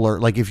 and people are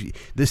like,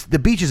 the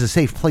beach is a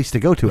safe place to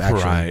go to,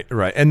 actually.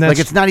 Right. And that's like,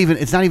 it's not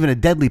even a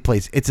deadly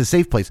place. It's a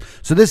safe place.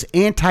 So this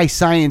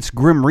anti-science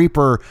Grim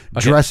Reaper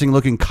dressing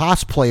looking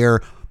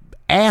cosplayer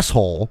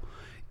asshole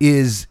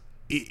is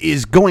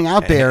going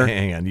out there.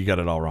 Hang on. You got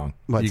it all wrong.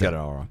 What's got it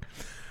all wrong.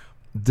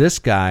 This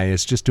guy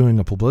is just doing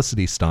a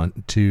publicity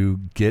stunt to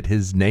get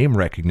his name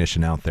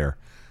recognition out there.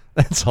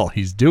 That's all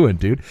he's doing,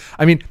 dude.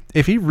 I mean,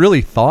 if he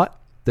really thought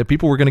that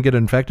people were going to get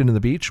infected in the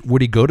beach,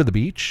 would he go to the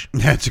beach?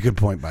 That's a good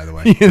point, by the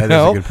way. That is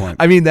a good point.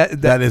 I mean,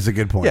 that is a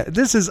good point. Yeah,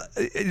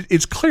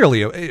 it's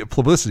clearly a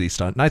publicity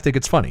stunt, and I think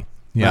it's funny.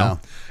 Wow.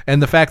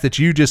 And the fact that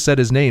you just said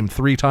his name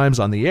 3 times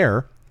on the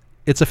air,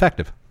 it's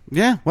effective.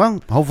 Yeah,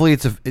 well, hopefully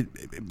it's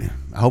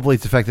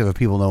effective if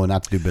people know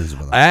not to do business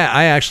with him.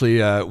 I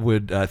actually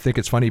would think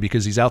it's funny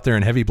because he's out there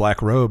in heavy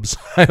black robes.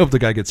 I hope the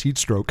guy gets heat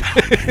stroke.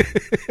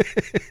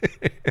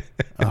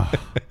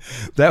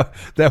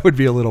 That would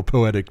be a little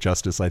poetic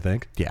justice, I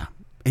think. Yeah,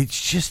 it's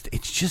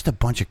just a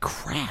bunch of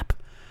crap.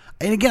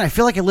 And again, I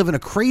feel like I live in a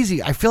crazy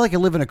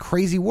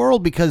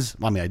world because,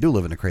 I mean, I do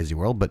live in a crazy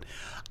world, but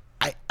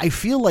I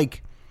feel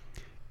like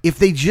if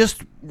they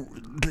just,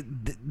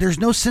 there's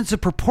no sense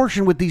of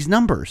proportion with these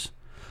numbers.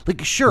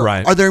 Like, sure,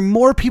 right. Are there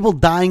more people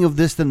dying of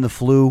this than the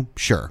flu?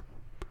 Sure.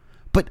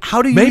 But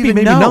how do you maybe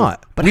even know?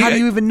 Not. But how do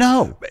you even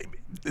know?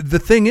 The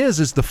thing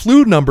is the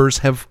flu numbers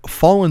have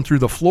fallen through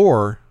the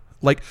floor.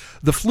 Like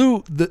the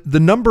flu, the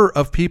number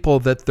of people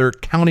that they're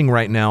counting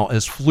right now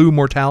as flu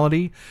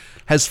mortality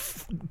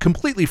has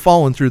completely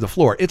fallen through the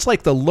floor. It's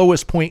like the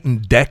lowest point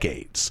in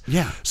decades.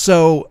 Yeah.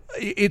 So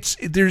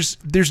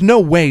there's no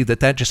way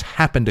that just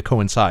happened to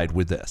coincide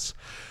with this.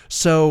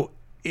 So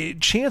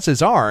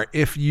chances are,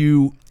 if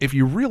you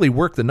really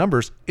work the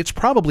numbers, it's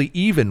probably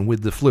even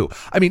with the flu.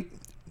 I mean,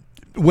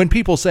 when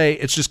people say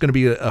it's just going to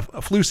be a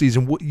flu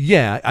season,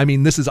 yeah, I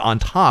mean, this is on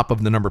top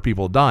of the number of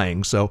people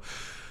dying. So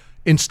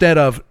instead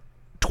of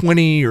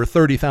 20 or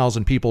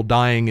 30,000 people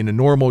dying in a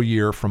normal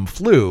year from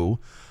flu,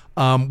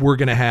 we're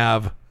going to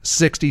have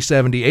 60,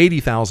 70,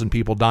 80,000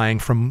 people dying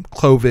from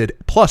COVID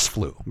plus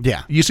flu.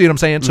 Yeah. You see what I'm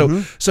saying?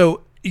 Mm-hmm.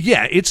 So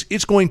yeah,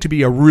 it's going to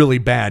be a really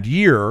bad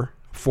year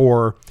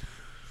for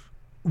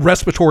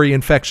respiratory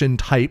infection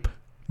type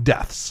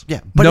deaths. Yeah,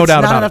 but no it's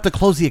doubt not about enough it. to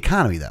close the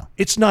economy, though.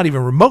 It's not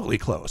even remotely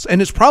close,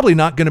 and it's probably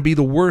not going to be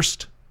the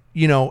worst,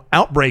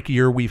 outbreak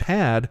year we've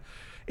had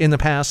in the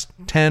past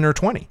 10 or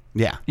 20.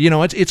 Yeah.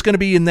 It's going to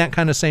be in that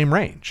kind of same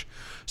range.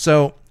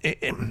 So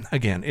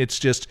again, it's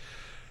just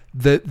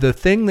the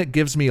thing that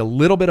gives me a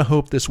little bit of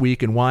hope this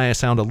week, and why I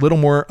sound a little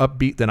more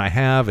upbeat than I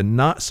have and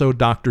not so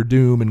Dr.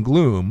 Doom and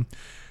gloom,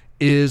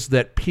 is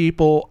that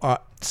people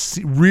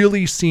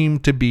really seem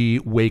to be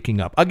waking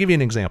up. I'll give you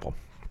an example,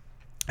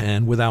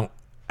 and without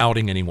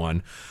outing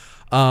anyone,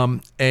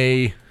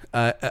 a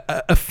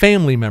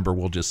family member,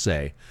 we'll just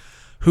say,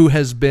 who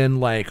has been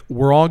like,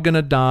 we're all going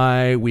to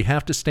die. We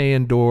have to stay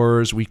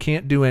indoors. We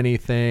can't do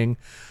anything.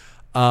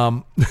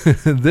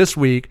 This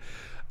week,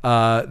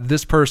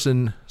 this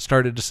person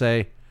started to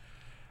say,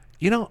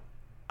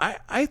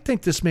 I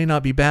think this may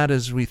not be bad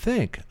as we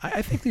think.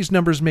 I think these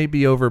numbers may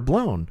be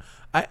overblown.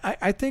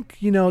 I think,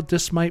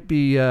 this might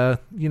be,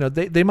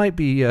 they might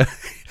be,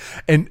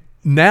 and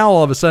now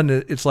all of a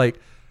sudden it's like,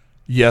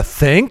 you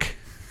think?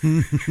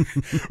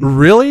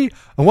 Really?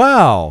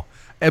 Wow.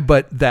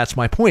 But that's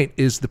my point,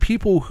 is the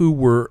people who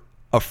were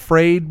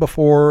afraid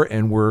before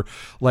and were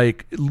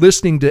like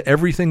listening to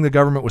everything the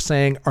government was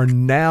saying are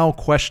now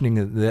questioning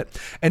it.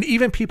 And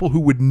even people who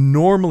would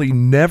normally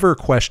never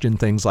question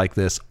things like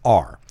this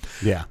are.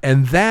 Yeah.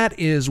 And that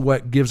is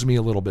what gives me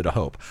a little bit of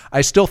hope.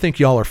 I still think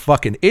y'all are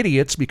fucking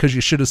idiots because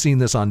you should have seen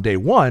this on day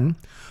one,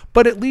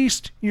 but at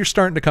least you're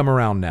starting to come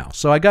around now.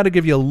 So I got to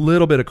give you a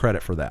little bit of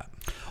credit for that.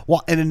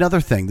 Well, and another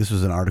thing, this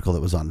was an article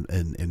that was on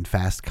in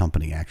Fast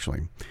Company,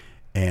 actually.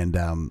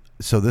 And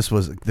so this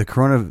was the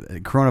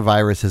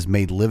coronavirus has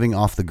made living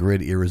off the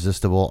grid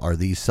irresistible. Are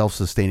these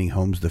self-sustaining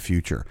homes the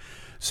future?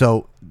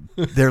 So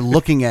they're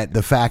looking at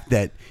the fact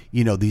that,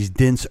 these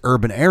dense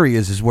urban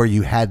areas is where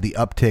you had the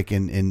uptick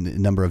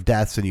in number of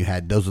deaths,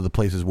 and those are the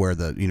places where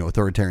the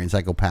authoritarian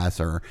psychopaths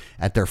are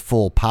at their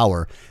full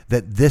power.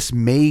 That this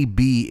may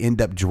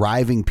end up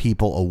driving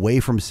people away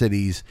from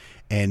cities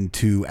and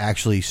to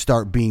actually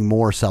start being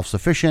more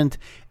self-sufficient,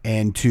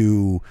 and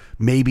to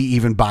maybe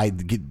even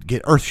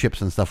get Earth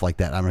ships and stuff like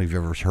that. I don't know if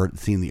you've ever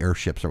seen the Earth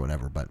ships or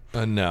whatever, but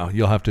no,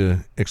 you'll have to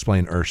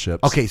explain Earth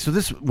ships. Okay, so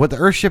what the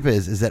Earth ship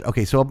is that,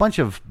 okay, so a bunch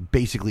of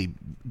basically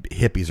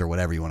hippies or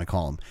whatever you want to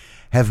call them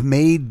have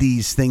made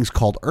these things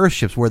called Earth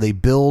ships, where they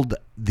build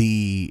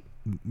they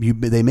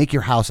make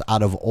your house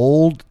out of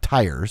old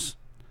tires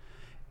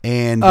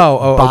and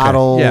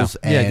bottles.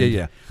 Okay.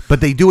 Yeah. But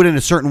they do it in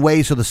a certain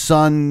way so the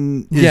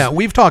sun is... Yeah,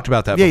 we've talked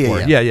about that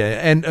before. Yeah.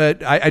 And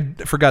I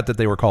forgot that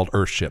they were called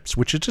Earth ships,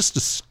 which is just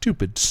a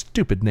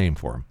stupid name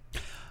for them.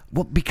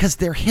 Well, because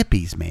they're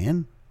hippies,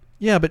 man.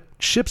 Yeah, but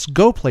ships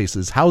go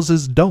places.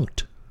 Houses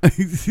don't.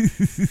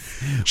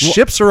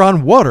 Ships are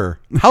on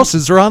water.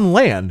 Houses are on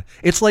land.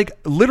 It's like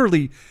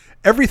literally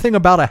everything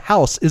about a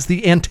house is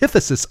the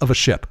antithesis of a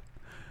ship.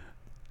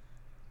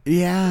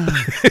 Yeah,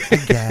 I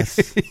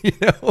guess.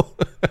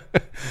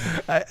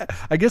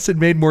 I guess it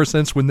made more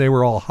sense when they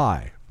were all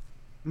high.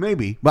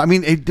 Maybe, but I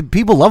mean,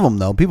 people love them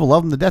though. People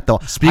love them to death though.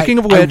 Speaking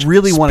of which, I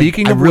really want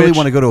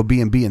to go to a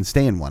B&B and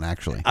stay in one.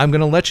 Actually, I'm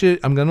gonna let you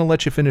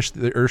finish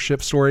the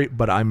Earthship story,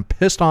 but I'm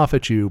pissed off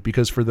at you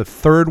because for the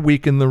third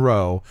week in the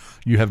row,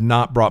 you have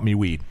not brought me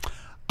weed.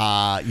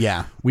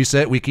 Yeah. We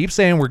keep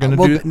saying we're going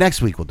to do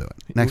next week. We'll do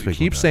it. Next week.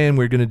 We keep saying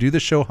we're going to do the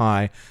show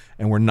high,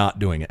 and we're not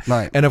doing it.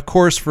 Right. And of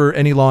course, for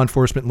any law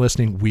enforcement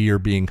listening, we are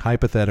being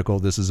hypothetical.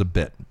 This is a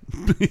bit.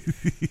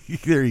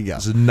 There you go.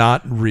 This is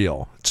not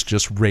real. It's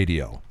just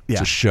radio. Yeah.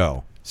 It's a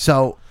show.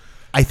 So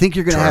I think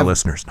you're going to have our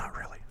listeners. Not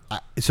really.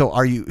 So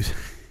are you?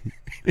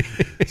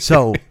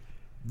 So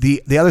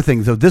the other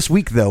thing. So this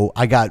week though,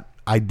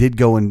 I did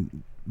go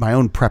and my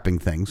own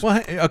prepping things.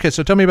 Well, okay,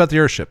 so tell me about the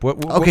Earthship.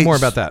 What more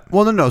about that?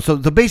 Well, no. So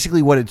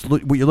basically what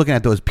you're looking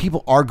at, though, is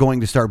people are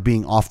going to start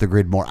being off the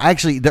grid more.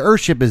 Actually, the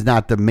Earthship is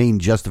not the main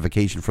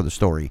justification for the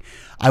story.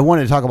 I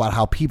wanted to talk about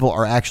how people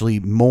are actually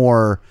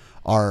more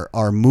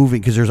are moving,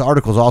 because there's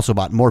articles also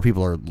about more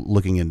people are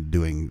looking into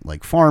doing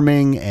like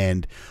farming,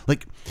 and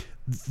like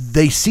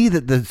they see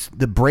that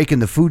the break in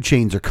the food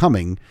chains are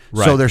coming,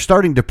 right. So they're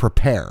starting to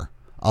prepare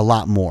a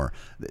lot more.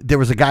 There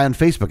was a guy on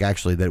Facebook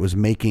actually that was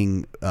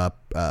making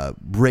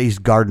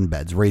raised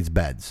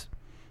beds,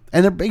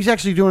 and he's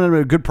actually doing it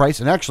at a good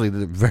price. And actually,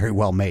 they're very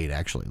well made.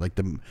 Actually, like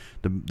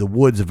the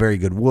wood's a very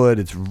good wood.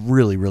 It's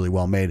really, really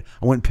well made.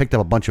 I went and picked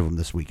up a bunch of them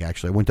this week.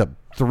 Actually, I went up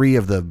 3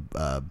 of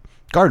the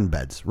garden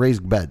beds,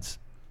 raised beds.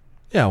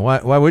 Yeah,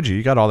 why would you?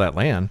 You got all that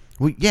land.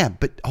 Well, yeah,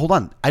 but hold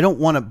on. I don't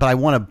want to, but I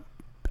want to.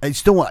 I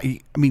still want. I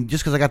mean,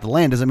 just because I got the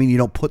land doesn't mean you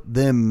don't put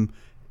them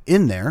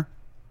in there.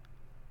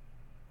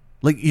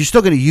 Like, you're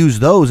still going to use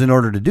those in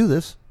order to do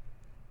this.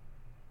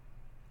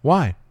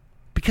 Why?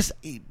 Because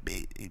you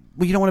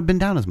don't want to bend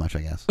down as much,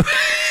 I guess.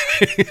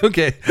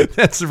 Okay,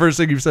 that's the first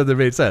thing you've said that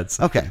made sense.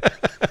 Okay,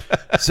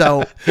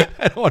 so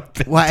I don't want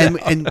to bend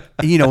down.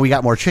 and we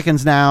got more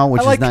chickens now,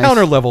 which I like is nice.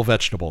 counter level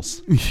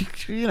vegetables.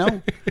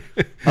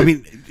 I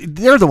mean,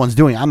 they're the ones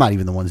doing it. I'm not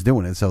even the ones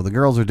doing it. So the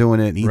girls are doing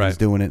it, and Eden's right.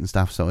 doing it and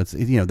stuff. So it's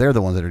they're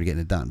the ones that are getting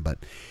it done. But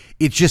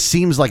it just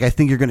seems like I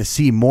think you're going to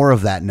see more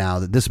of that now.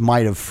 That this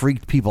might have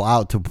freaked people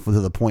out to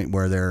the point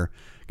where they're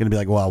going to be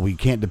like, well, we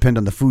can't depend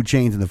on the food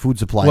chains and the food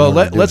supply. Well,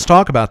 let's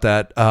talk about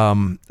that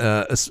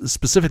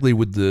specifically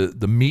with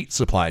the meat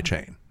supply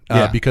chain.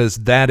 because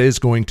that is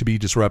going to be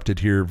disrupted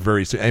here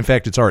very soon. In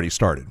fact, it's already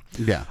started.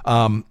 Yeah.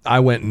 I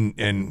went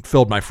and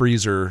filled my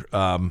freezer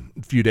a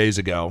few days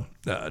ago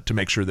to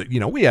make sure that,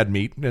 we had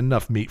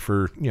enough meat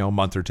for, a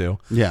month or two.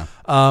 Yeah.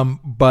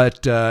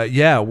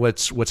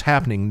 What's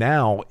happening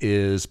now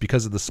is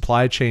because of the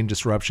supply chain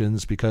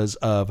disruptions, because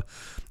of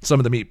some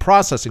of the meat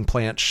processing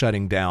plants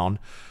shutting down,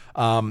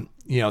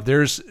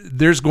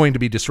 there's going to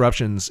be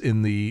disruptions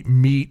in the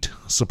meat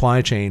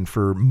supply chain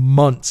for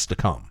months to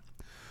come.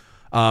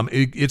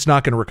 It's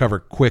not going to recover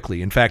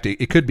quickly. In fact,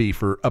 it could be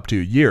for up to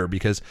a year,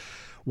 because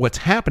what's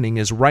happening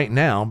is right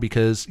now,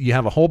 because you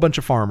have a whole bunch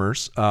of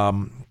farmers,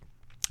 and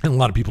a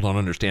lot of people don't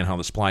understand how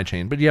the supply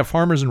chain, but you have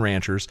farmers and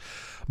ranchers,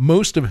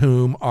 most of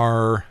whom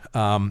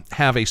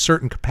have a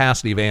certain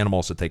capacity of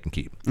animals that they can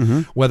keep,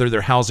 whether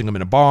they're housing them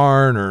in a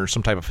barn or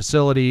some type of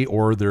facility,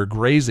 or they're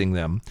grazing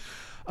them.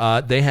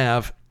 They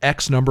have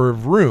X number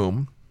of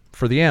room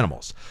for the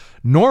animals.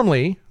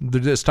 Normally,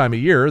 this time of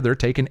year, they're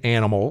taking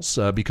animals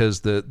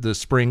because the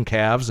spring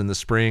calves and the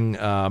spring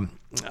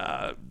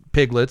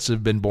piglets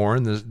have been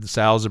born, the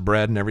sows have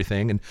bred and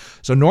everything. And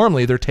so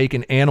normally they're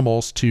taking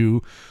animals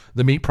to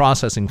the meat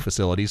processing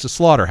facilities, the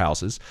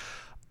slaughterhouses,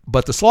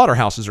 but the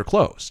slaughterhouses are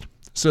closed.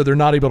 So they're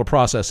not able to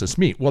process this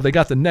meat. Well, they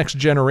got the next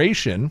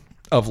generation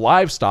of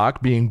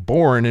livestock being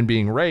born and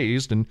being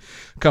raised and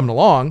coming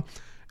along,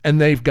 and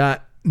they've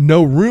got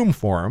no room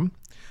for them.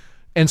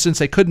 And since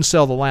they couldn't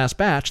sell the last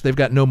batch, they've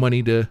got no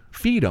money to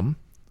feed them.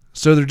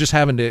 So they're just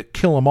having to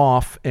kill them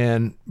off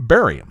and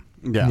bury them.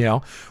 Yeah.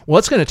 Well,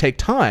 it's going to take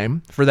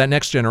time for that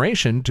next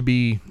generation to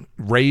be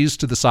raised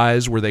to the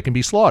size where they can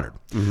be slaughtered.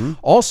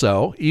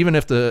 Also, even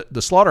if the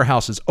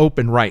slaughterhouse is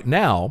open right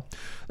now,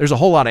 there's a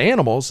whole lot of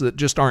animals that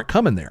just aren't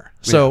coming there.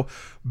 So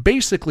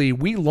basically,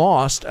 we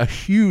lost a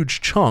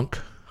huge chunk.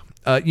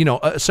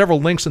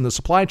 Several links in the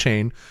supply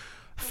chain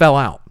fell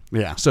out,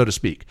 so to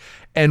speak.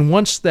 And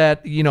once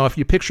that, if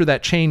you picture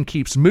that chain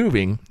keeps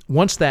moving,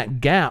 once that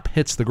gap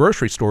hits the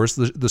grocery stores,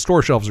 the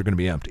store shelves are going to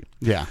be empty.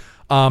 Yeah.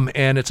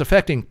 And it's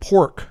affecting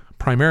pork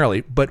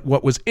primarily. But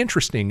what was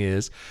interesting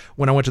is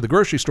when I went to the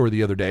grocery store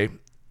the other day,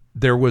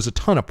 there was a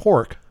ton of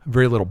pork,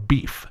 very little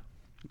beef.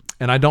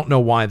 And I don't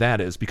know why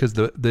that is, because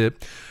the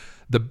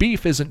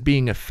beef isn't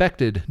being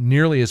affected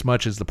nearly as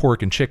much as the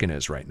pork and chicken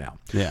is right now.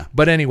 Yeah.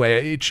 But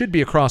anyway, it should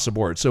be across the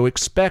board. So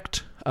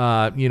expect,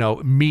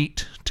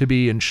 meat to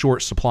be in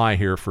short supply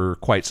here for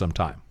quite some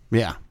time.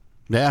 Yeah.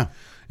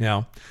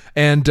 Yeah.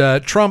 And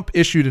Trump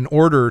issued an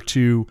order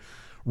to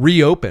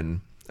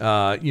reopen,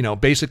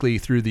 basically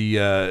through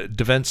the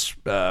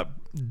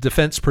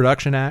Defense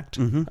Production Act,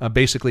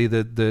 basically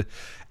the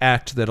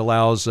act that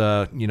allows,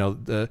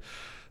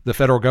 the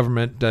federal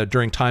government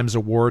during times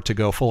of war to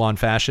go full on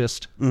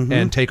fascist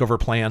and take over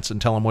plants and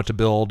tell them what to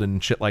build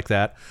and shit like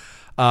that.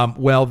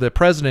 Well, the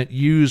president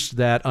used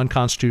that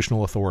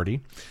unconstitutional authority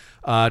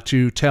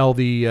to tell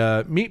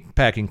the meat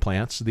packing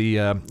plants,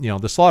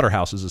 the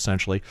slaughterhouses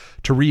essentially,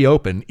 to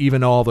reopen,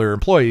 even all their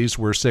employees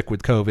were sick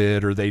with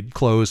COVID or they'd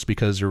closed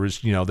because there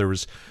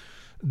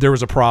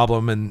was a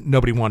problem and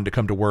nobody wanted to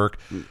come to work.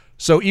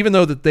 So even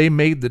though that they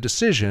made the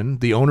decision,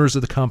 the owners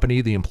of the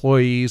company, the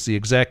employees, the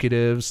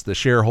executives, the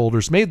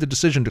shareholders made the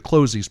decision to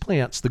close these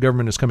plants, the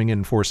government is coming in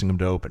and forcing them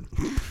to open,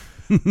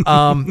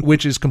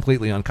 which is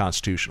completely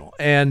unconstitutional.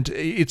 And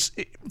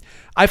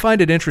I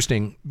find it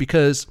interesting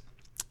because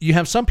you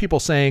have some people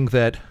saying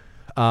that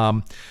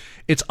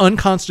it's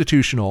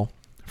unconstitutional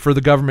for the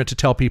government to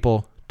tell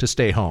people to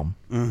stay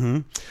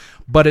home,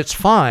 but it's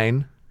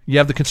fine. You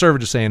have the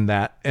conservatives saying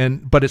that,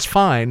 but it's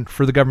fine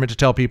for the government to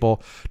tell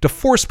people to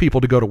force people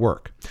to go to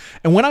work.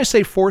 And when I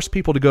say force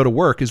people to go to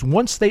work is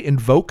once they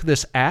invoke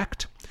this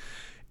act,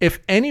 if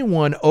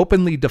anyone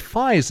openly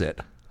defies it,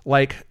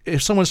 like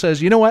if someone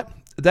says, you know what,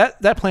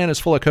 that plant is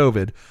full of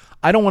COVID,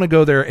 I don't want to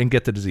go there and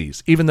get the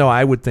disease, even though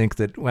I would think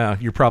that, well,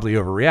 you're probably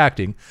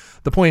overreacting.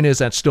 The point is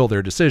that's still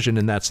their decision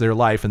and that's their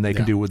life and they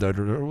can do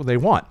whatever they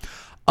want.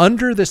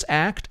 Under this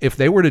act, if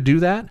they were to do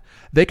that,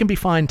 they can be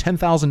fined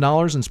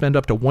 $10,000 and spend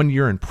up to 1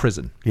 year in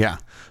prison. Yeah.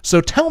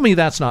 So tell me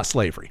that's not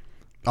slavery.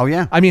 Oh,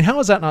 yeah. I mean, how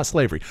is that not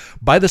slavery?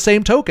 By the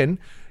same token,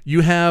 you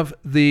have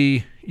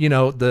the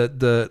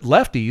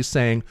lefties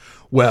saying,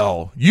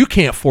 well, you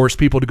can't force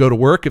people to go to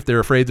work if they're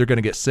afraid they're going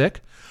to get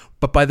sick.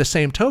 But by the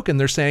same token,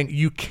 they're saying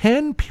you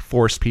can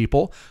force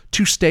people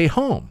to stay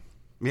home.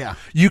 Yeah.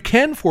 You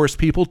can force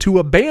people to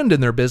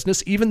abandon their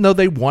business even though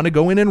they want to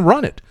go in and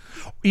run it.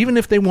 Even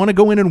if they want to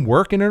go in and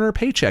work and earn a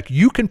paycheck,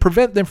 you can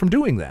prevent them from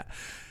doing that.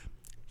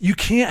 You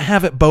can't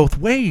have it both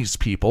ways,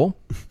 people.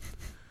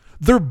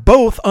 They're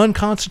both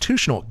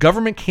unconstitutional.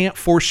 Government can't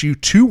force you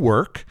to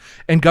work,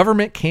 and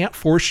government can't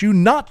force you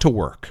not to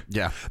work.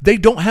 Yeah. They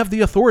don't have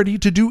the authority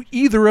to do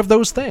either of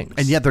those things.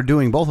 And yet they're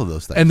doing both of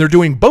those things. And they're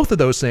doing both of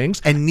those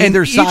things. And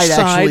neither side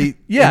actually,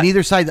 yeah.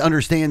 neither side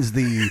understands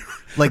the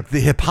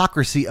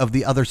hypocrisy of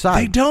the other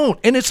side. They don't.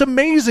 And it's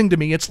amazing to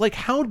me. It's like,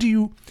 how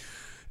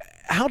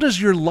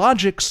does your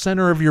logic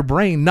center of your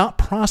brain not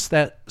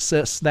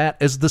process that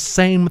as the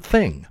same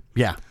thing?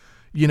 Yeah.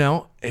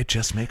 it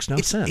just makes no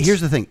sense.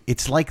 Here's the thing.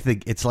 It's like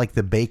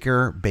the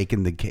baker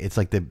baking the cake. It's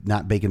like the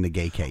not baking the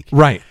gay cake.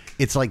 Right.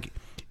 It's like,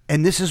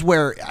 and this is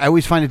where I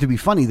always find it to be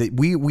funny that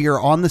we are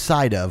on the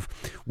side of,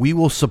 we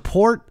will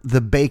support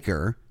the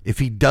baker if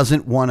he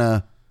doesn't want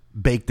to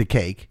bake the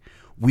cake.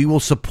 We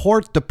will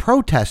support the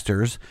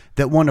protesters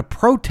that want to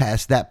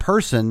protest that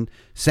person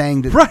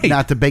saying that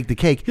not to bake the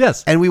cake.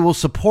 Yes. And we will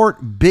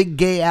support Big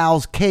Gay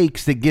Al's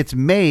cakes that gets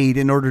made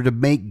in order to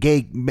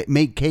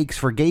make cakes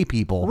for gay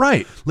people.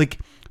 Right. Like,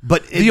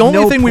 but the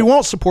only thing we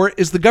won't support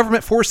is the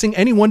government forcing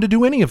anyone to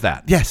do any of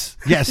that. Yes.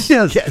 Yes.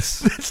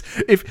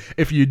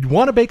 If you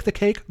want to bake the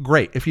cake,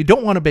 great. If you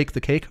don't want to bake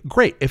the cake,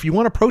 great. If you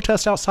want to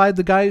protest outside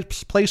the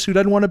guy's place who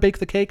doesn't want to bake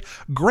the cake,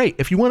 great.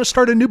 If you want to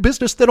start a new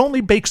business that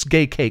only bakes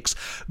gay cakes,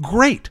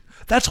 great.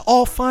 That's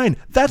all fine.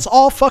 That's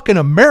all fucking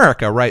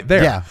America right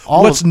there. Yeah,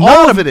 all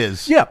of it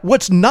is. Yeah,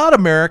 what's not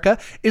America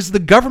is the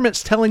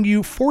government's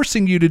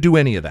forcing you to do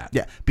any of that.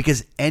 Yeah,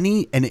 because and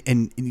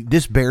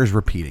this bears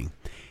repeating,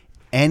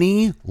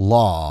 any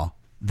law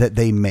that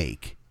they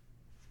make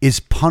is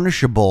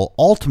punishable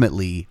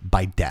ultimately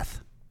by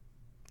death.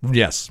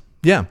 Yes.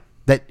 Yeah.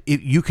 That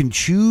if you can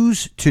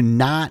choose to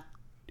not,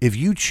 if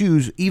you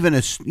choose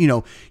even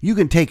you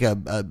can take a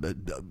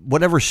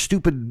whatever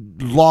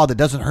stupid law that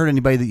doesn't hurt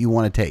anybody that you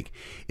want to take,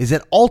 is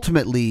that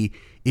ultimately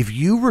if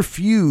you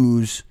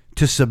refuse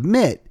to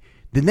submit,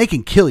 then they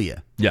can kill you.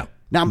 Yeah.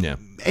 Now, yeah.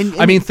 And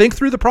I mean, think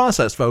through the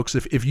process, folks.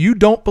 If you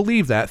don't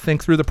believe that,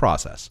 think through the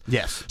process.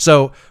 Yes.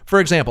 So, for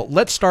example,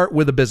 let's start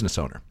with a business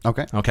owner.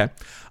 Okay.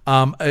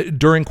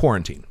 During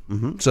quarantine.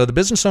 Mm-hmm. So the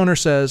business owner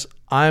says,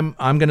 I'm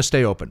going to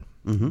stay open.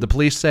 Mm-hmm. The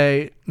police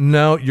say,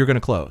 no, you're going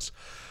to close.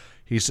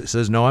 He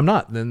says, no, I'm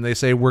not. Then they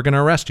say, we're going to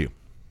arrest you.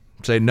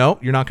 Say, no,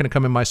 you're not going to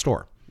come in my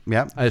store.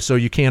 Yeah. So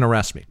you can't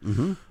arrest me.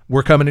 Mm-hmm.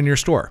 We're coming in your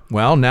store.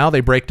 Well, now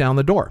they break down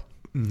the door.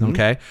 Mm-hmm.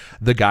 Okay.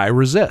 The guy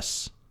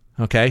resists.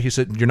 Okay. He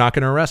said, you're not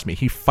going to arrest me.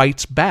 He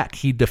fights back.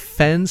 He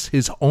defends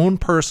his own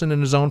person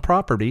and his own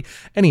property,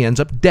 and he ends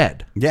up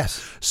dead.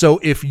 Yes. So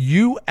if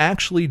you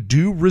actually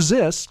do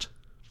resist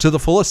to the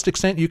fullest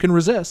extent you can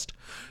resist,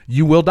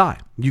 you will die.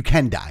 You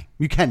can die.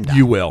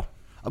 You will.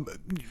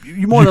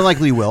 You more than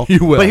likely will.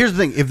 You will. But here's the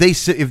thing: if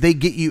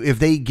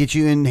they get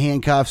you in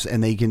handcuffs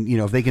and they can,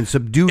 if they can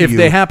subdue you, if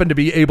they happen to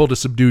be able to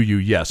subdue you,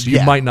 yes,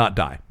 you might not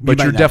die, but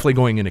you're definitely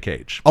going in a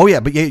cage. Oh yeah,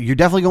 but you're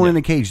definitely going in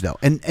a cage though,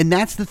 and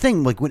that's the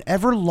thing. Like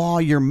whatever law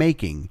you're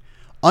making,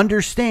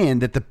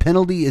 understand that the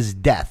penalty is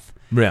death.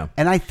 Yeah,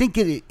 and I think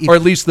or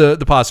at least the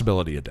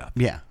possibility of death.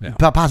 Yeah,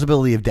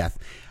 possibility of death.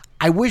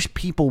 I wish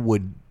people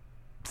would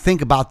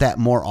think about that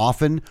more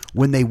often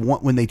when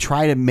they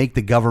try to make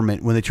the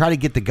government, when they try to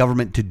get the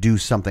government to do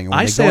something, or when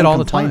I they say go it and all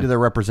the complain time to their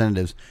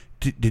representatives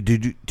to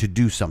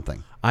do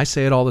something. I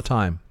say it all the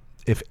time.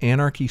 If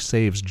anarchy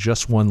saves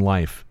just one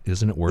life,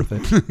 isn't it worth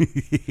it?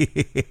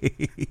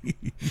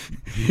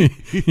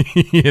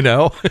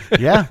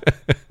 Yeah.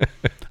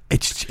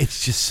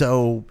 It's just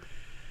so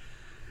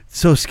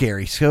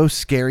scary, so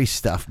scary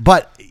stuff.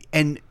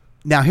 And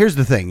now here's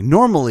the thing.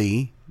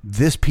 Normally,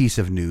 this piece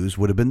of news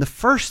would have been the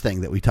first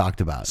thing that we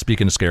talked about.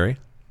 Speaking of scary.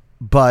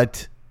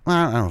 But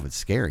I don't know if it's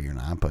scary or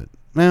not, but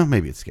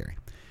maybe it's scary.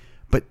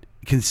 But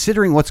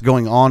considering what's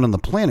going on the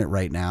planet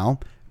right now,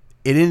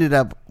 it ended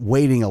up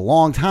waiting a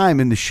long time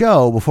in the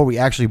show before we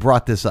actually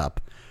brought this up.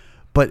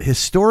 But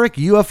historic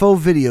UFO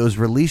videos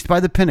released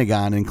by the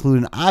Pentagon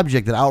include an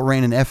object that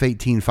outran an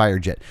F-18 fighter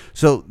jet.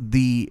 So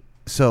the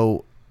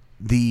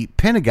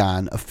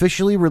Pentagon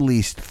officially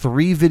released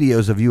 3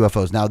 videos of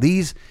UFOs. Now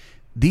these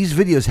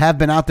videos have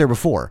been out there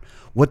before.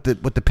 What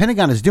the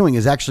Pentagon is doing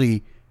is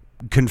actually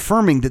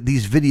confirming that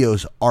these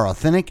videos are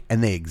authentic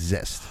and they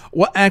exist.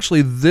 Well,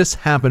 actually, this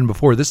happened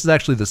before. This is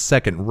actually the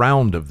second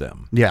round of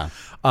them. Yeah.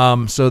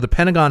 So the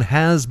Pentagon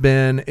has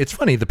been, it's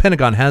funny, the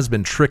Pentagon has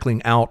been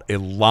trickling out a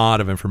lot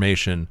of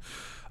information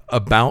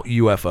about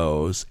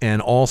UFOs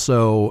and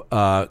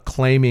also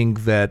claiming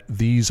that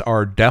these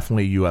are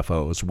definitely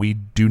UFOs. We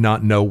do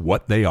not know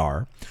what they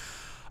are.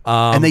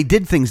 And they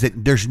did things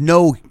that there's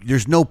no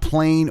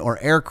plane or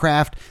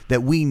aircraft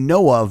that we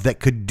know of that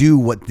could do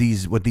what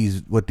these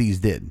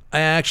did.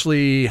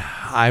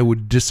 I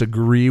would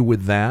disagree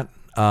with that.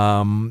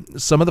 Some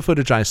of the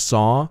footage I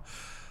saw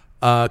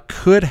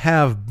could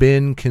have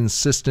been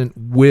consistent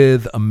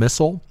with a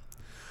missile,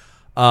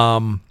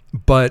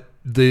 but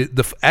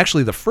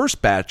the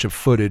first batch of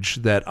footage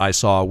that I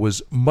saw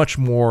was much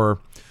more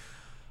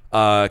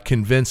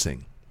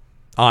convincing,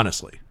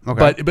 honestly.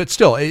 Okay. But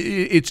still,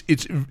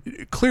 it's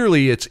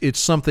clearly it's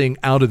something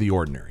out of the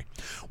ordinary.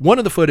 One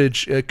of the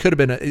footage could have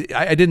been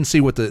I didn't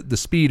see what the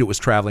speed it was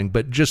traveling,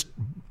 but just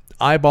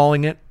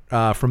eyeballing it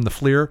from the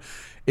FLIR,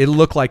 it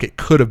looked like it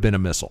could have been a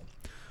missile.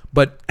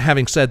 But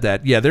having said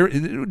that, yeah, there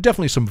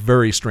definitely some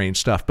very strange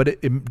stuff. But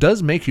it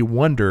does make you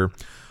wonder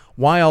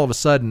why all of a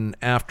sudden,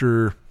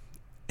 after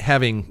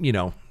having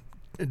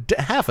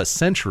half a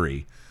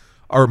century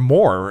or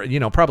more,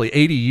 probably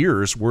 80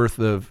 years worth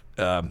of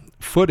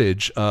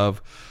footage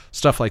of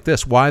stuff like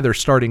this, why they're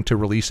starting to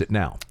release it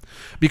now.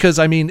 Because,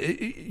 I mean,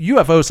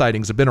 UFO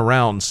sightings have been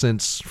around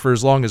for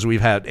as long as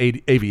we've had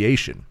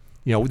aviation.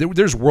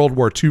 there's World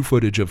War II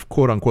footage of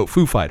quote unquote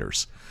Foo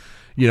Fighters,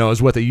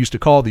 is what they used to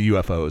call the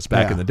UFOs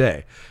back in the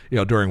day,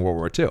 during World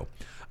War II.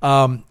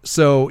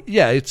 So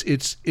yeah,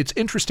 it's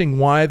interesting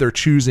why they're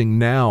choosing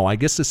now. I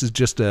guess this is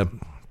just there's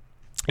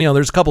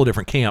a couple of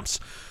different camps.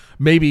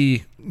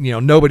 Maybe,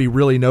 nobody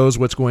really knows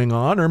what's going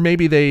on, or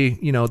maybe they,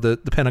 the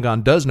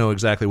Pentagon does know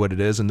exactly what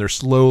it is, and they're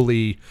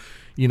slowly,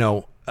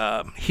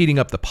 heating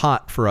up the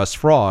pot for us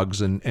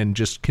frogs and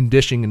just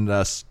conditioning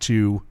us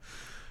to,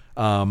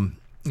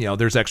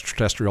 there's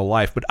extraterrestrial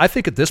life. But I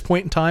think at this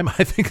point in time,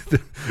 I think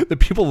the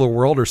people of the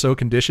world are so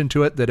conditioned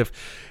to it that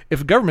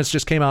if governments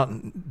just came out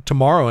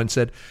tomorrow and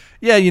said,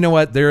 yeah, you know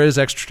what, there is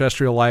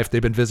extraterrestrial life,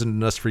 they've been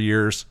visiting us for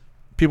years,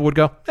 people would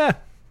go,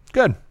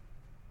 good.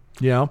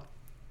 Yeah,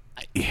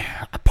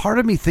 part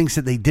of me thinks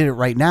that they did it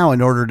right now in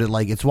order to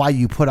it's why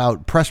you put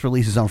out press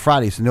releases on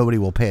Friday so nobody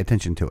will pay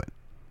attention to it.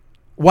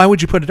 Why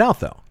would you put it out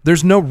though?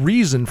 There's no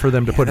reason for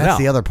them to put it out. That's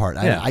the other part.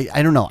 Yeah.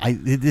 I don't know.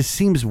 This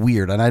seems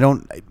weird, and I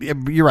don't.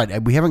 You're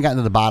right. We haven't gotten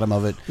to the bottom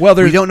of it. Well,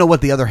 we don't know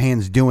what the other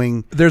hand's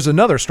doing. There's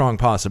another strong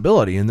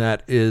possibility, and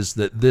that is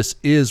that this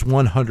is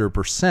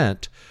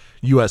 100%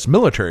 U.S.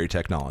 military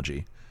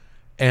technology,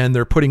 and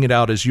they're putting it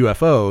out as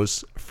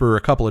UFOs for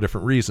a couple of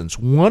different reasons.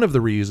 One of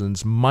the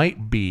reasons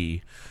might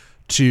be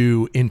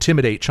to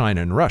intimidate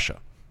China and Russia.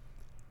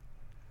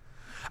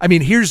 I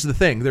mean, here's the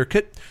thing.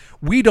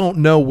 We don't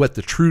know what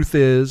the truth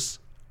is.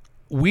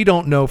 We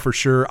don't know for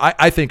sure.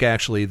 I think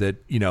actually that,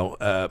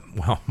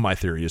 my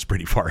theory is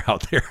pretty far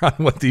out there on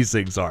what these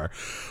things are.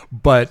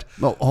 But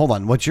well, hold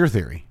on. What's your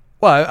theory?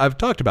 Well, I've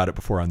talked about it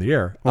before on the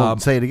air. Well,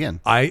 say it again.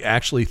 I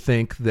actually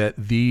think that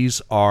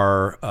these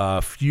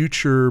are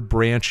future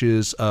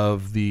branches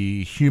of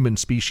the human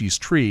species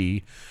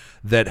tree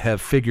that have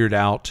figured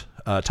out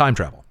time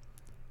travel.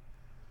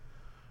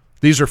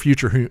 These are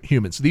future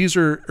humans. These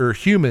are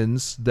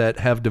humans that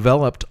have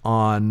developed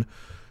on,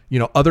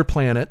 other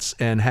planets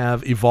and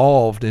have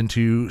evolved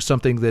into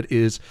something that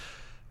is.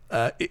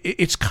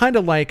 It's kind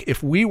of like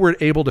if we were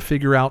able to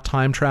figure out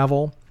time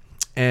travel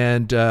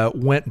and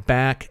went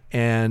back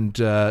and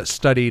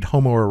studied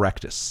Homo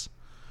erectus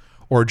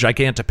or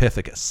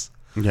Gigantopithecus.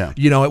 Yeah.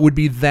 It would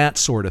be that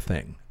sort of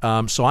thing.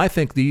 So I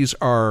think these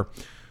are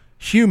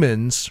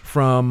humans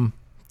from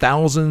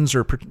thousands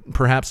or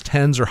perhaps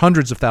tens or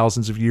hundreds of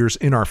thousands of years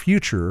in our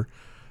future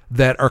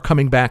that are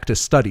coming back to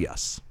study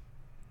us.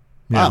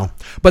 Wow.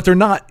 But they're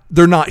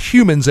not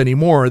humans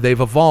anymore. They've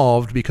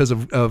evolved because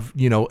of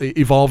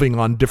evolving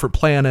on different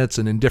planets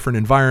and in different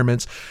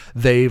environments.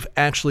 They've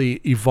actually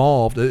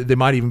evolved. They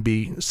might even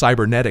be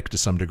cybernetic to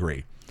some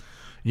degree.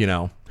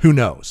 Who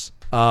knows?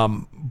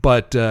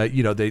 But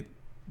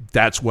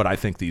that's what I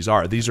think these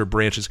are. These are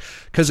branches.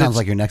 Sounds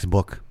like your next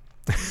book.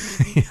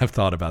 I've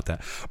thought about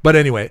that. But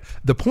anyway,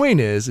 the point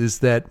is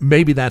that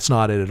maybe that's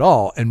not it at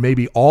all. And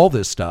maybe all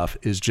this stuff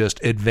is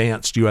just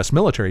advanced U.S.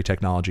 military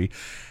technology.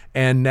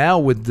 And now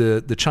with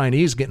the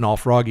Chinese getting all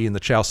froggy in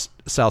the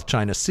South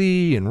China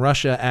Sea and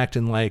Russia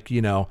acting like,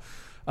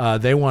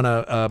 they want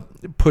to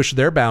push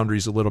their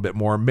boundaries a little bit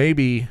more,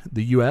 maybe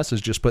the U.S.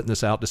 is just putting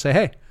this out to say,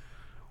 hey,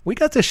 we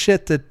got this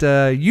shit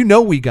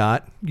that we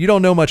got. You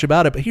don't know much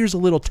about it, but here's a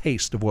little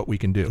taste of what we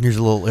can do. Here's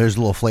a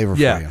little flavor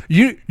for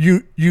you.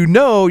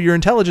 Your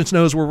intelligence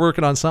knows we're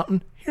working on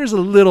something. Here's a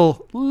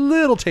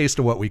little taste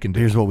of what we can do.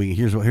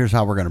 Here's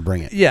how we're going to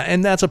bring it. Yeah,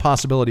 and that's a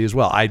possibility as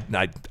well. I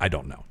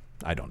don't know.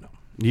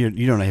 You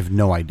don't have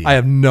no idea. I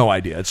have no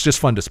idea. It's just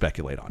fun to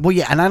speculate on. Well,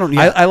 yeah, and I don't.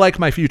 Yeah. I like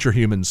my future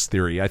humans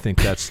theory. I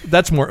think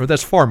that's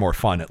far more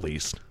fun, at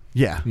least.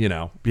 Yeah.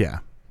 Yeah.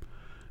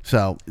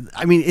 So,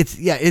 I mean,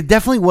 it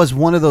definitely was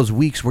one of those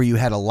weeks where you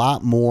had a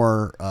lot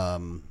more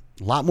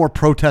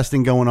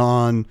protesting going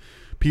on.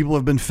 People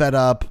have been fed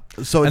up.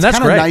 So it's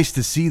kind of nice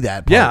to see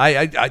that part. Yeah,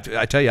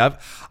 I tell you,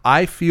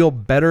 I feel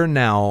better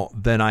now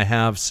than I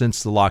have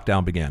since the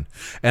lockdown began.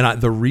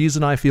 And the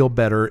reason I feel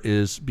better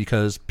is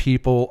because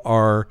people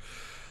are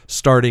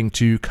starting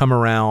to come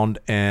around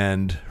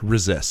and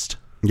resist.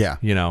 Yeah.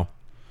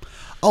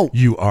 Oh,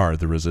 you are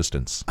the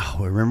resistance.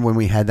 Oh, remember when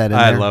we had that in there?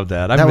 I love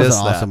that. That was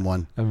an awesome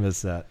one. I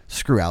miss that.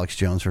 Screw Alex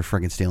Jones for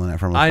freaking stealing that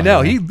from us. I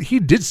know. He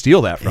did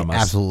steal that from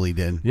us. Absolutely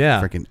did. Yeah.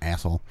 Freaking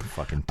asshole.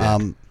 Fucking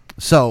dick.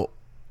 So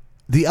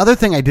the other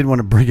thing I did want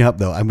to bring up,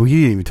 though, we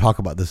didn't even talk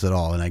about this at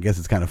all, and I guess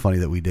it's kind of funny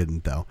that we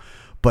didn't, though.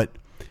 But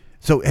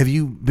so have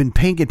you been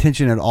paying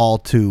attention at all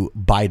to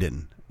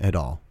Biden at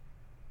all?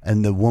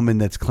 And the woman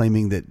that's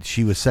claiming that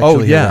she was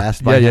sexually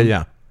harassed by him?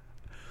 Yeah.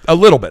 A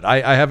little bit.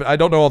 I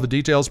don't know all the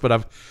details,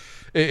 but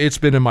it's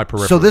been in my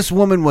periphery. So this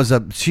woman was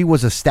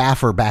a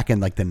staffer back in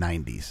like the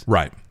 90s.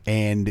 Right.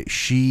 And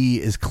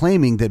she is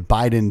claiming that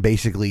Biden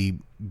basically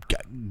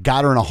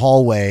got her in a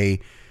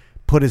hallway,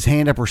 put his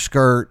hand up her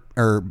skirt,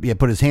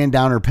 put his hand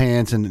down her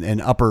pants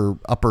and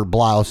upper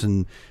blouse,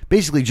 and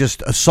basically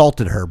just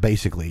assaulted her,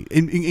 basically,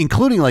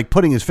 including like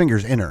putting his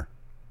fingers in her.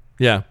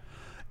 Yeah.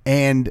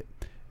 And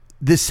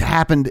this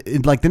happened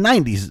in like the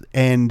 90s,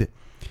 and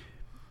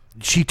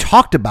she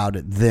talked about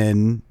it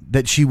then,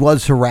 that she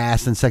was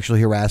harassed and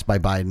sexually harassed by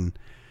Biden,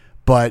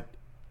 but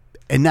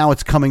and now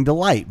it's coming to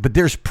light. But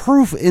there's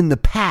proof in the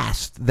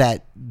past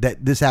that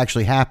this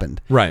actually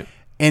happened. Right.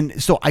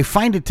 And so I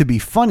find it to be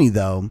funny,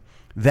 though,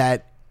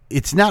 that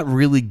it's not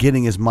really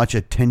getting as much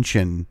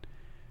attention.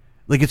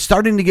 Like, it's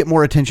starting to get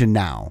more attention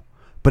now,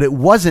 but it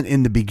wasn't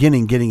in the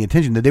beginning getting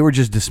attention, that they were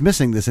just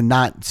dismissing this and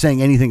not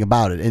saying anything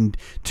about it. And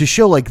to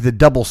show like the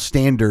double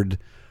standard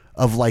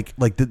of like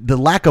the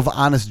lack of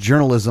honest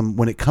journalism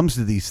when it comes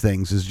to these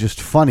things is just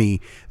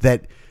funny,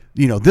 that,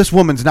 you know, this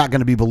woman's not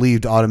going to be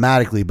believed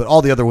automatically, but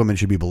all the other women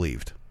should be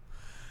believed.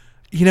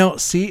 You know,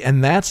 see,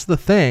 and that's the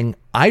thing.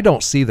 I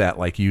don't see that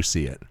like you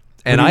see it.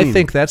 And do you I mean?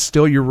 think that's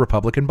still your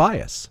Republican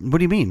bias. What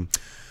do you mean?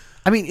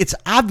 I mean, it's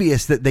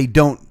obvious that they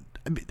don't.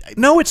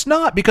 No, it's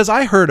not, because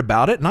I heard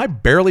about it and I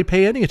barely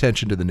pay any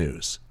attention to the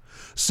news.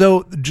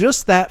 So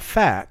just that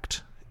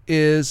fact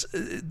is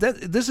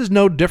that this is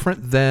no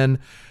different than,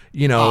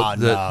 you know,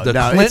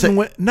 the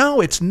Clinton.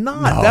 No, it's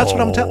not. No, that's what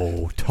I'm telling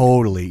you.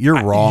 Totally.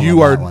 You're wrong.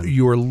 You on that one.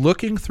 you are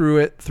looking through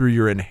it through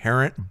your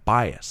inherent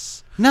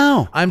bias.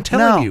 No, I'm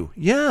telling you.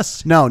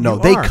 Yes. No.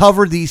 They are.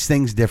 cover these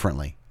things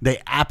differently. They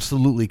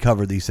absolutely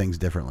cover these things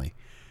differently.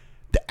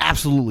 They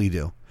absolutely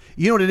do.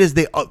 You know what it is?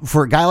 They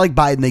for a guy like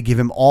Biden, they give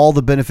him all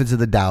the benefits of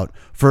the doubt.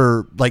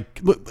 For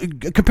like,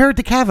 compare it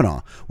to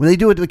Kavanaugh. When they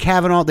do it to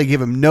Kavanaugh, they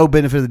give him no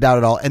benefit of the doubt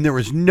at all, and there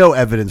was no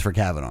evidence for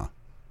Kavanaugh.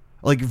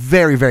 Like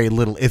very, very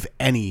little, if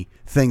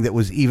anything, that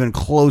was even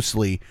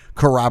closely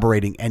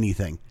corroborating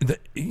anything.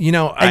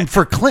 And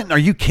for Clinton, are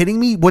you kidding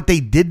me? What they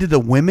did to the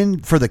women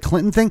for the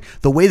Clinton thing,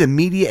 the way the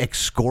media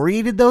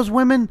excoriated those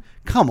women?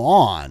 Come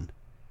on.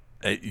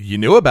 You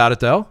knew about it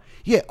though.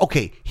 Yeah.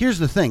 Okay. Here's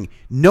the thing: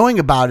 knowing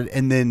about it,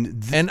 and then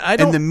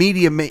the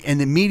media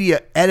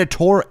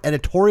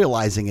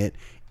editorializing it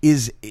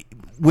is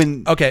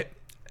when. Okay,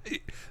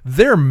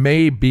 there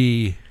may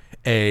be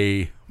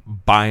a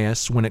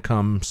bias when it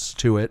comes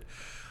to it,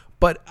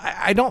 but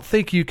I don't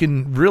think you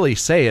can really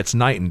say it's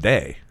night and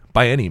day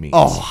by any means.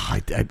 Oh,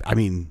 I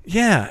mean,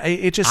 yeah.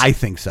 It just. I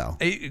think so.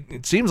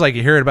 It seems like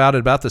you hear about it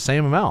about the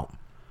same amount.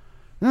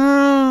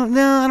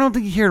 No, I don't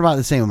think you hear about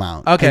the same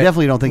amount. Okay, I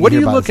definitely don't think. What you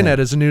are hear you about looking at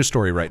as a news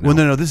story right now? Well,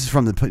 no. This is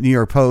from the New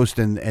York Post,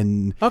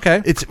 and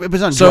okay, it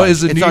was on. So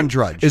Drudge. It's on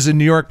Drudge. Is the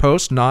New York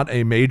Post not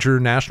a major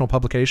national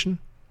publication?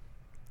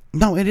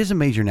 No, it is a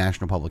major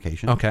national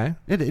publication. Okay,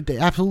 it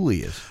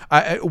absolutely is.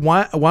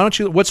 Why don't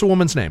you? What's the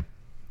woman's name?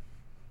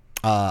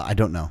 I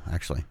don't know,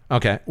 actually.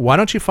 Okay, why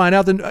don't you find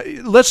out?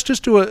 Let's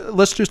just do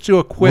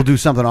a quick. We'll do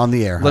something on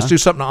the air. Let's do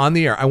something on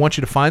the air. I want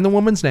you to find the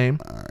woman's name.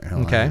 All right,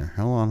 hold on.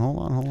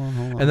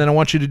 And then I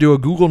want you to do a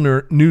Google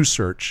news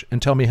search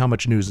and tell me how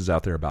much news is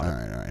out there about it.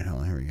 All right. Hold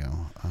on. Here we go.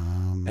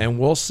 And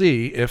we'll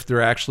see if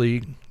they're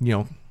actually,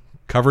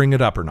 covering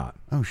it up or not.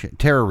 Oh shit,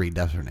 Tara Reid.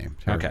 That's her name.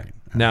 Tara Okay. Reid.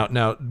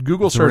 Now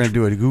Google So search. we're gonna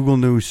do a Google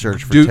News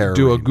search for Tara Reid.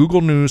 Do a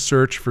Google News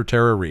search for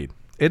Tara Reid.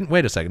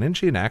 Wait a second. Isn't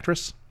she an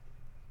actress?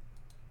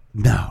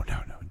 No.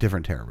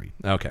 Different Tara Reid.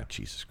 Okay.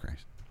 Jesus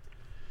Christ.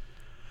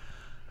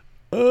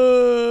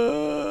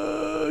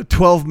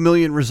 12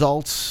 million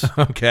results.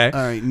 Okay.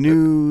 All right.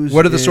 News.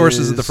 What are the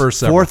sources of the first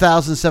several?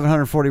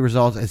 4,740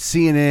 results at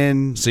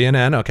CNN.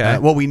 CNN. Okay.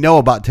 What we know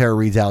about Tara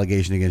Reid's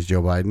allegation against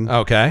Joe Biden.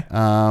 Okay.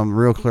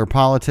 Real Clear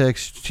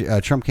Politics.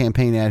 Trump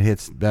campaign ad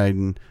hits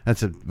Biden.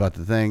 That's about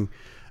the thing.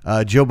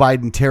 Joe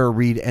Biden, Tara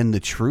Reid, and the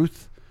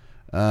Truth.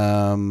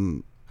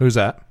 Who's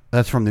that?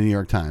 That's from the New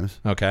York Times.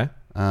 Okay.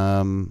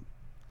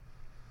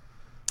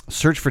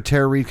 Search for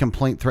Tara Reid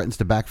complaint threatens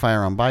to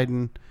backfire on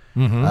Biden.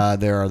 Mm-hmm.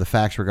 There are the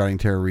facts regarding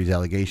Tara Reid's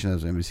allegation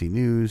as NBC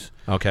News.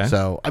 Okay.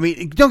 So, I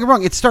mean, don't get me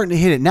wrong. It's starting to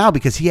hit it now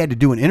because he had to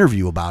do an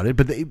interview about it.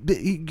 But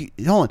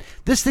hold on.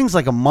 This thing's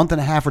like a month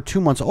and a half or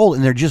 2 months old,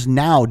 and they're just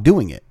now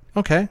doing it.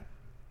 Okay.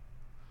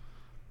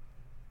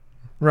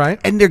 Right.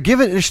 And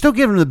they're still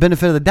giving him the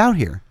benefit of the doubt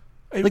here.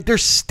 Like, they're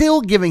still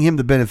giving him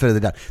the benefit of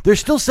the doubt. They're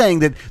still saying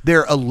that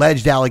they're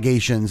alleged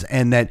allegations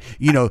and that,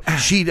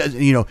 she does,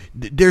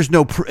 there's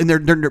no, and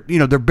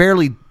they're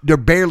barely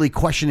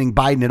questioning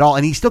Biden at all.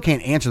 And he still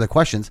can't answer the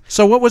questions.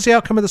 So what was the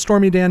outcome of the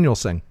Stormy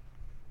Daniels thing?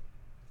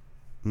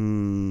 I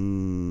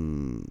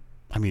mean,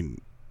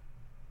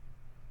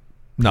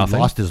 nothing.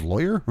 He lost his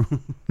lawyer.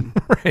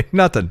 Right.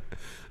 Nothing.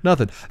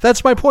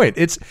 That's my point.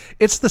 It's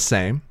the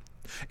same.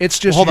 It's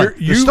just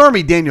the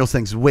Stormy Daniels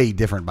thing's way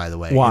different, by the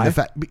way. Why?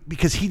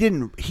 Because she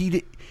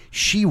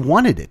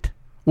wanted it.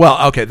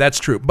 Well, okay, that's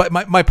true. But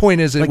my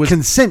point is,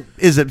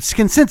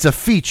 consent's a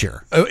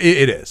feature.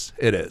 It is.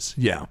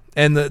 Yeah.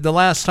 And the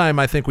last time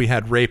I think we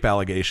had rape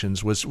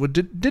allegations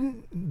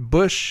didn't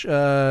Bush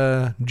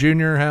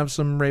Jr. have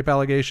some rape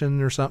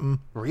allegation or something?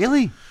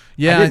 Really?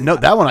 Yeah. I didn't know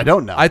that one. I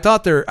don't know. I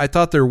thought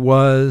there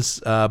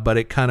was, but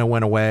it kind of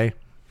went away.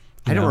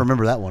 I don't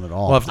remember that one at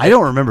all. Well, I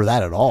don't remember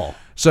that at all.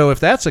 So if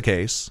that's the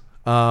case,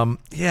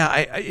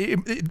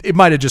 it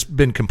might have just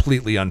been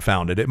completely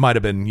unfounded. It might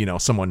have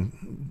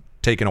been,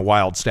 taking a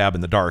wild stab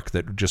in the dark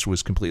that just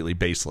was completely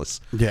baseless.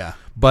 Yeah.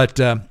 But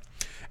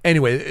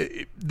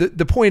Anyway,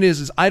 the point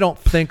is I don't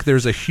think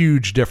there's a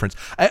huge difference.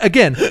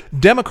 Again,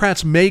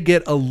 Democrats may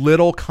get a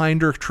little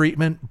kinder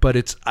treatment, but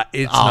it's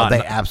not.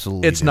 They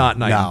absolutely. It's not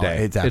night and No,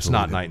 day. it's It's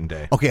not absolutely. night and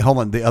day. Okay, hold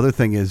on. The other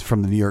thing is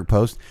from the New York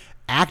Post.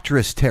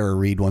 Actress Tara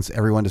Reid wants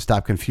everyone to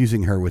stop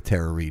confusing her with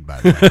Tara Reid,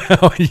 by the way.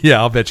 Oh, yeah,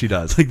 I'll bet she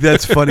does. Like,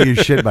 that's funny as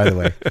shit, by the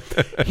way.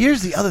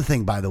 Here's the other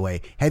thing, by the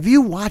way. Have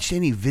you watched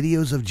any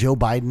videos of Joe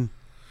Biden?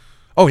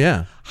 Oh,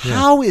 yeah.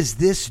 How is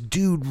this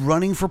dude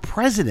running for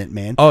president,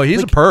 man? Oh,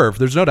 he's a perv.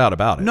 There's no doubt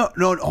about it. No.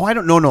 Oh, I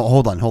don't. No.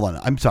 Hold on.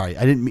 I'm sorry.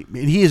 I didn't mean.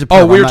 He is a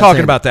perv. Oh, we I'm were not talking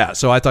saying about that.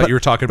 So I thought you were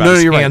talking about No,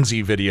 his you're right.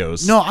 handsy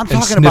videos. No, I'm and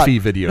talking about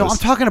sniffy videos. No, I'm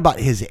talking about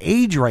his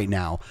age right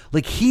now.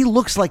 Like, he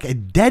looks like a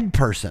dead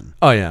person.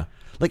 Oh, yeah.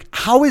 Like,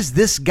 how is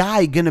this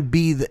guy gonna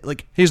be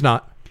like? He's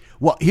not.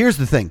 Well, here's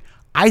the thing.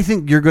 I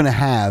think you're gonna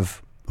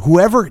have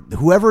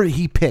whoever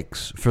he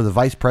picks for the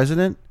vice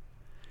president.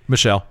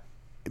 Michelle.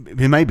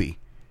 It might be,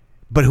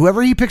 but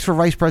whoever he picks for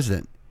vice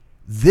president,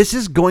 this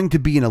is going to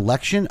be an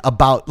election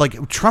about,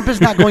 like, Trump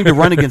is not going to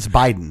run against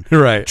Biden.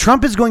 Right.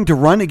 Trump is going to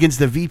run against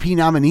the VP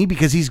nominee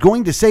because he's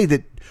going to say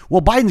that,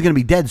 well, Biden's going to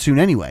be dead soon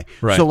anyway.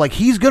 Right. So, like,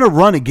 he's going to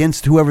run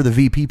against whoever the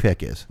VP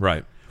pick is.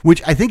 Right.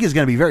 Which I think is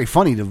going to be very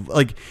funny to,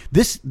 like,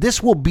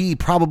 this will be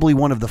probably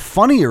one of the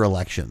funnier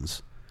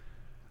elections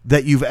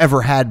that you've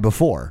ever had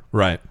before.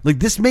 Right. Like,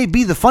 this may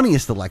be the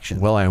funniest election.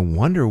 Well, I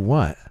wonder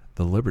what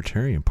the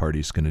Libertarian Party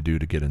is going to do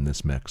to get in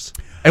this mix.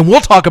 And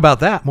we'll talk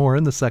about that more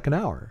in the second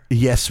hour.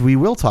 Yes, we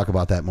will talk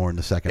about that more in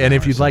the second hour. And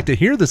if you'd like to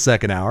hear the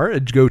second hour,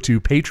 go to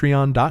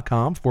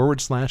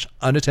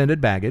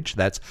patreon.com/unattended baggage.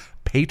 That's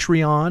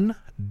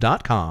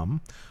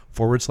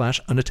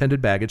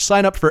patreon.com/unattended baggage.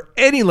 Sign up for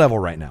any level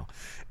right now.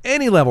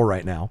 Any level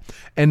right now.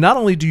 And not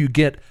only do you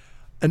get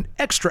an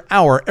extra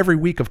hour every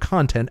week of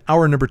content,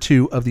 hour number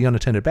 2 of the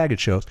Unattended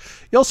Baggage shows,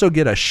 you also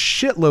get a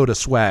shitload of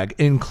swag,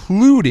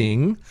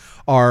 including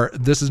our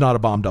This Is Not a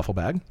Bomb duffel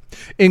bag,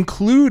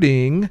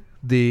 including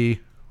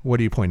the, what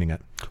are you pointing at?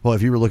 Well,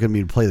 if you were looking at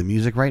me to play the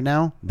music right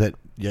now,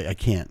 I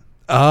can't.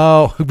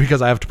 Oh,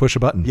 because I have to push a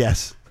button.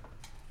 Yes.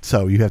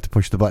 So you have to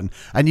push the button.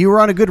 And you were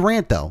on a good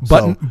rant, though.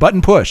 Button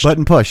pushed.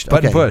 Button pushed.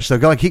 Button Okay. pushed. So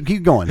go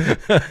keep going.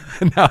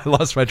 Now I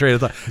lost my train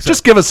of thought.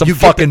 Just give us some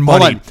fucking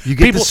money. Hold on. You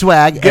get the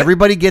swag.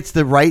 Everybody gets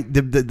the right.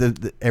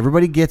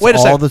 Everybody gets Wait a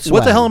all second. the swag.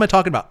 What the hell am I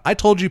talking about? I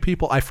told you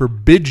people I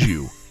forbid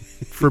you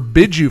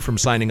from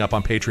signing up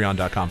on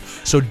patreon.com.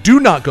 So do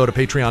not go to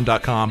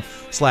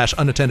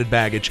patreon.com/unattended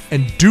baggage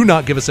and do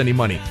not give us any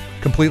money.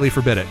 Completely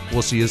forbid it.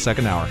 We'll see you the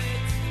second hour.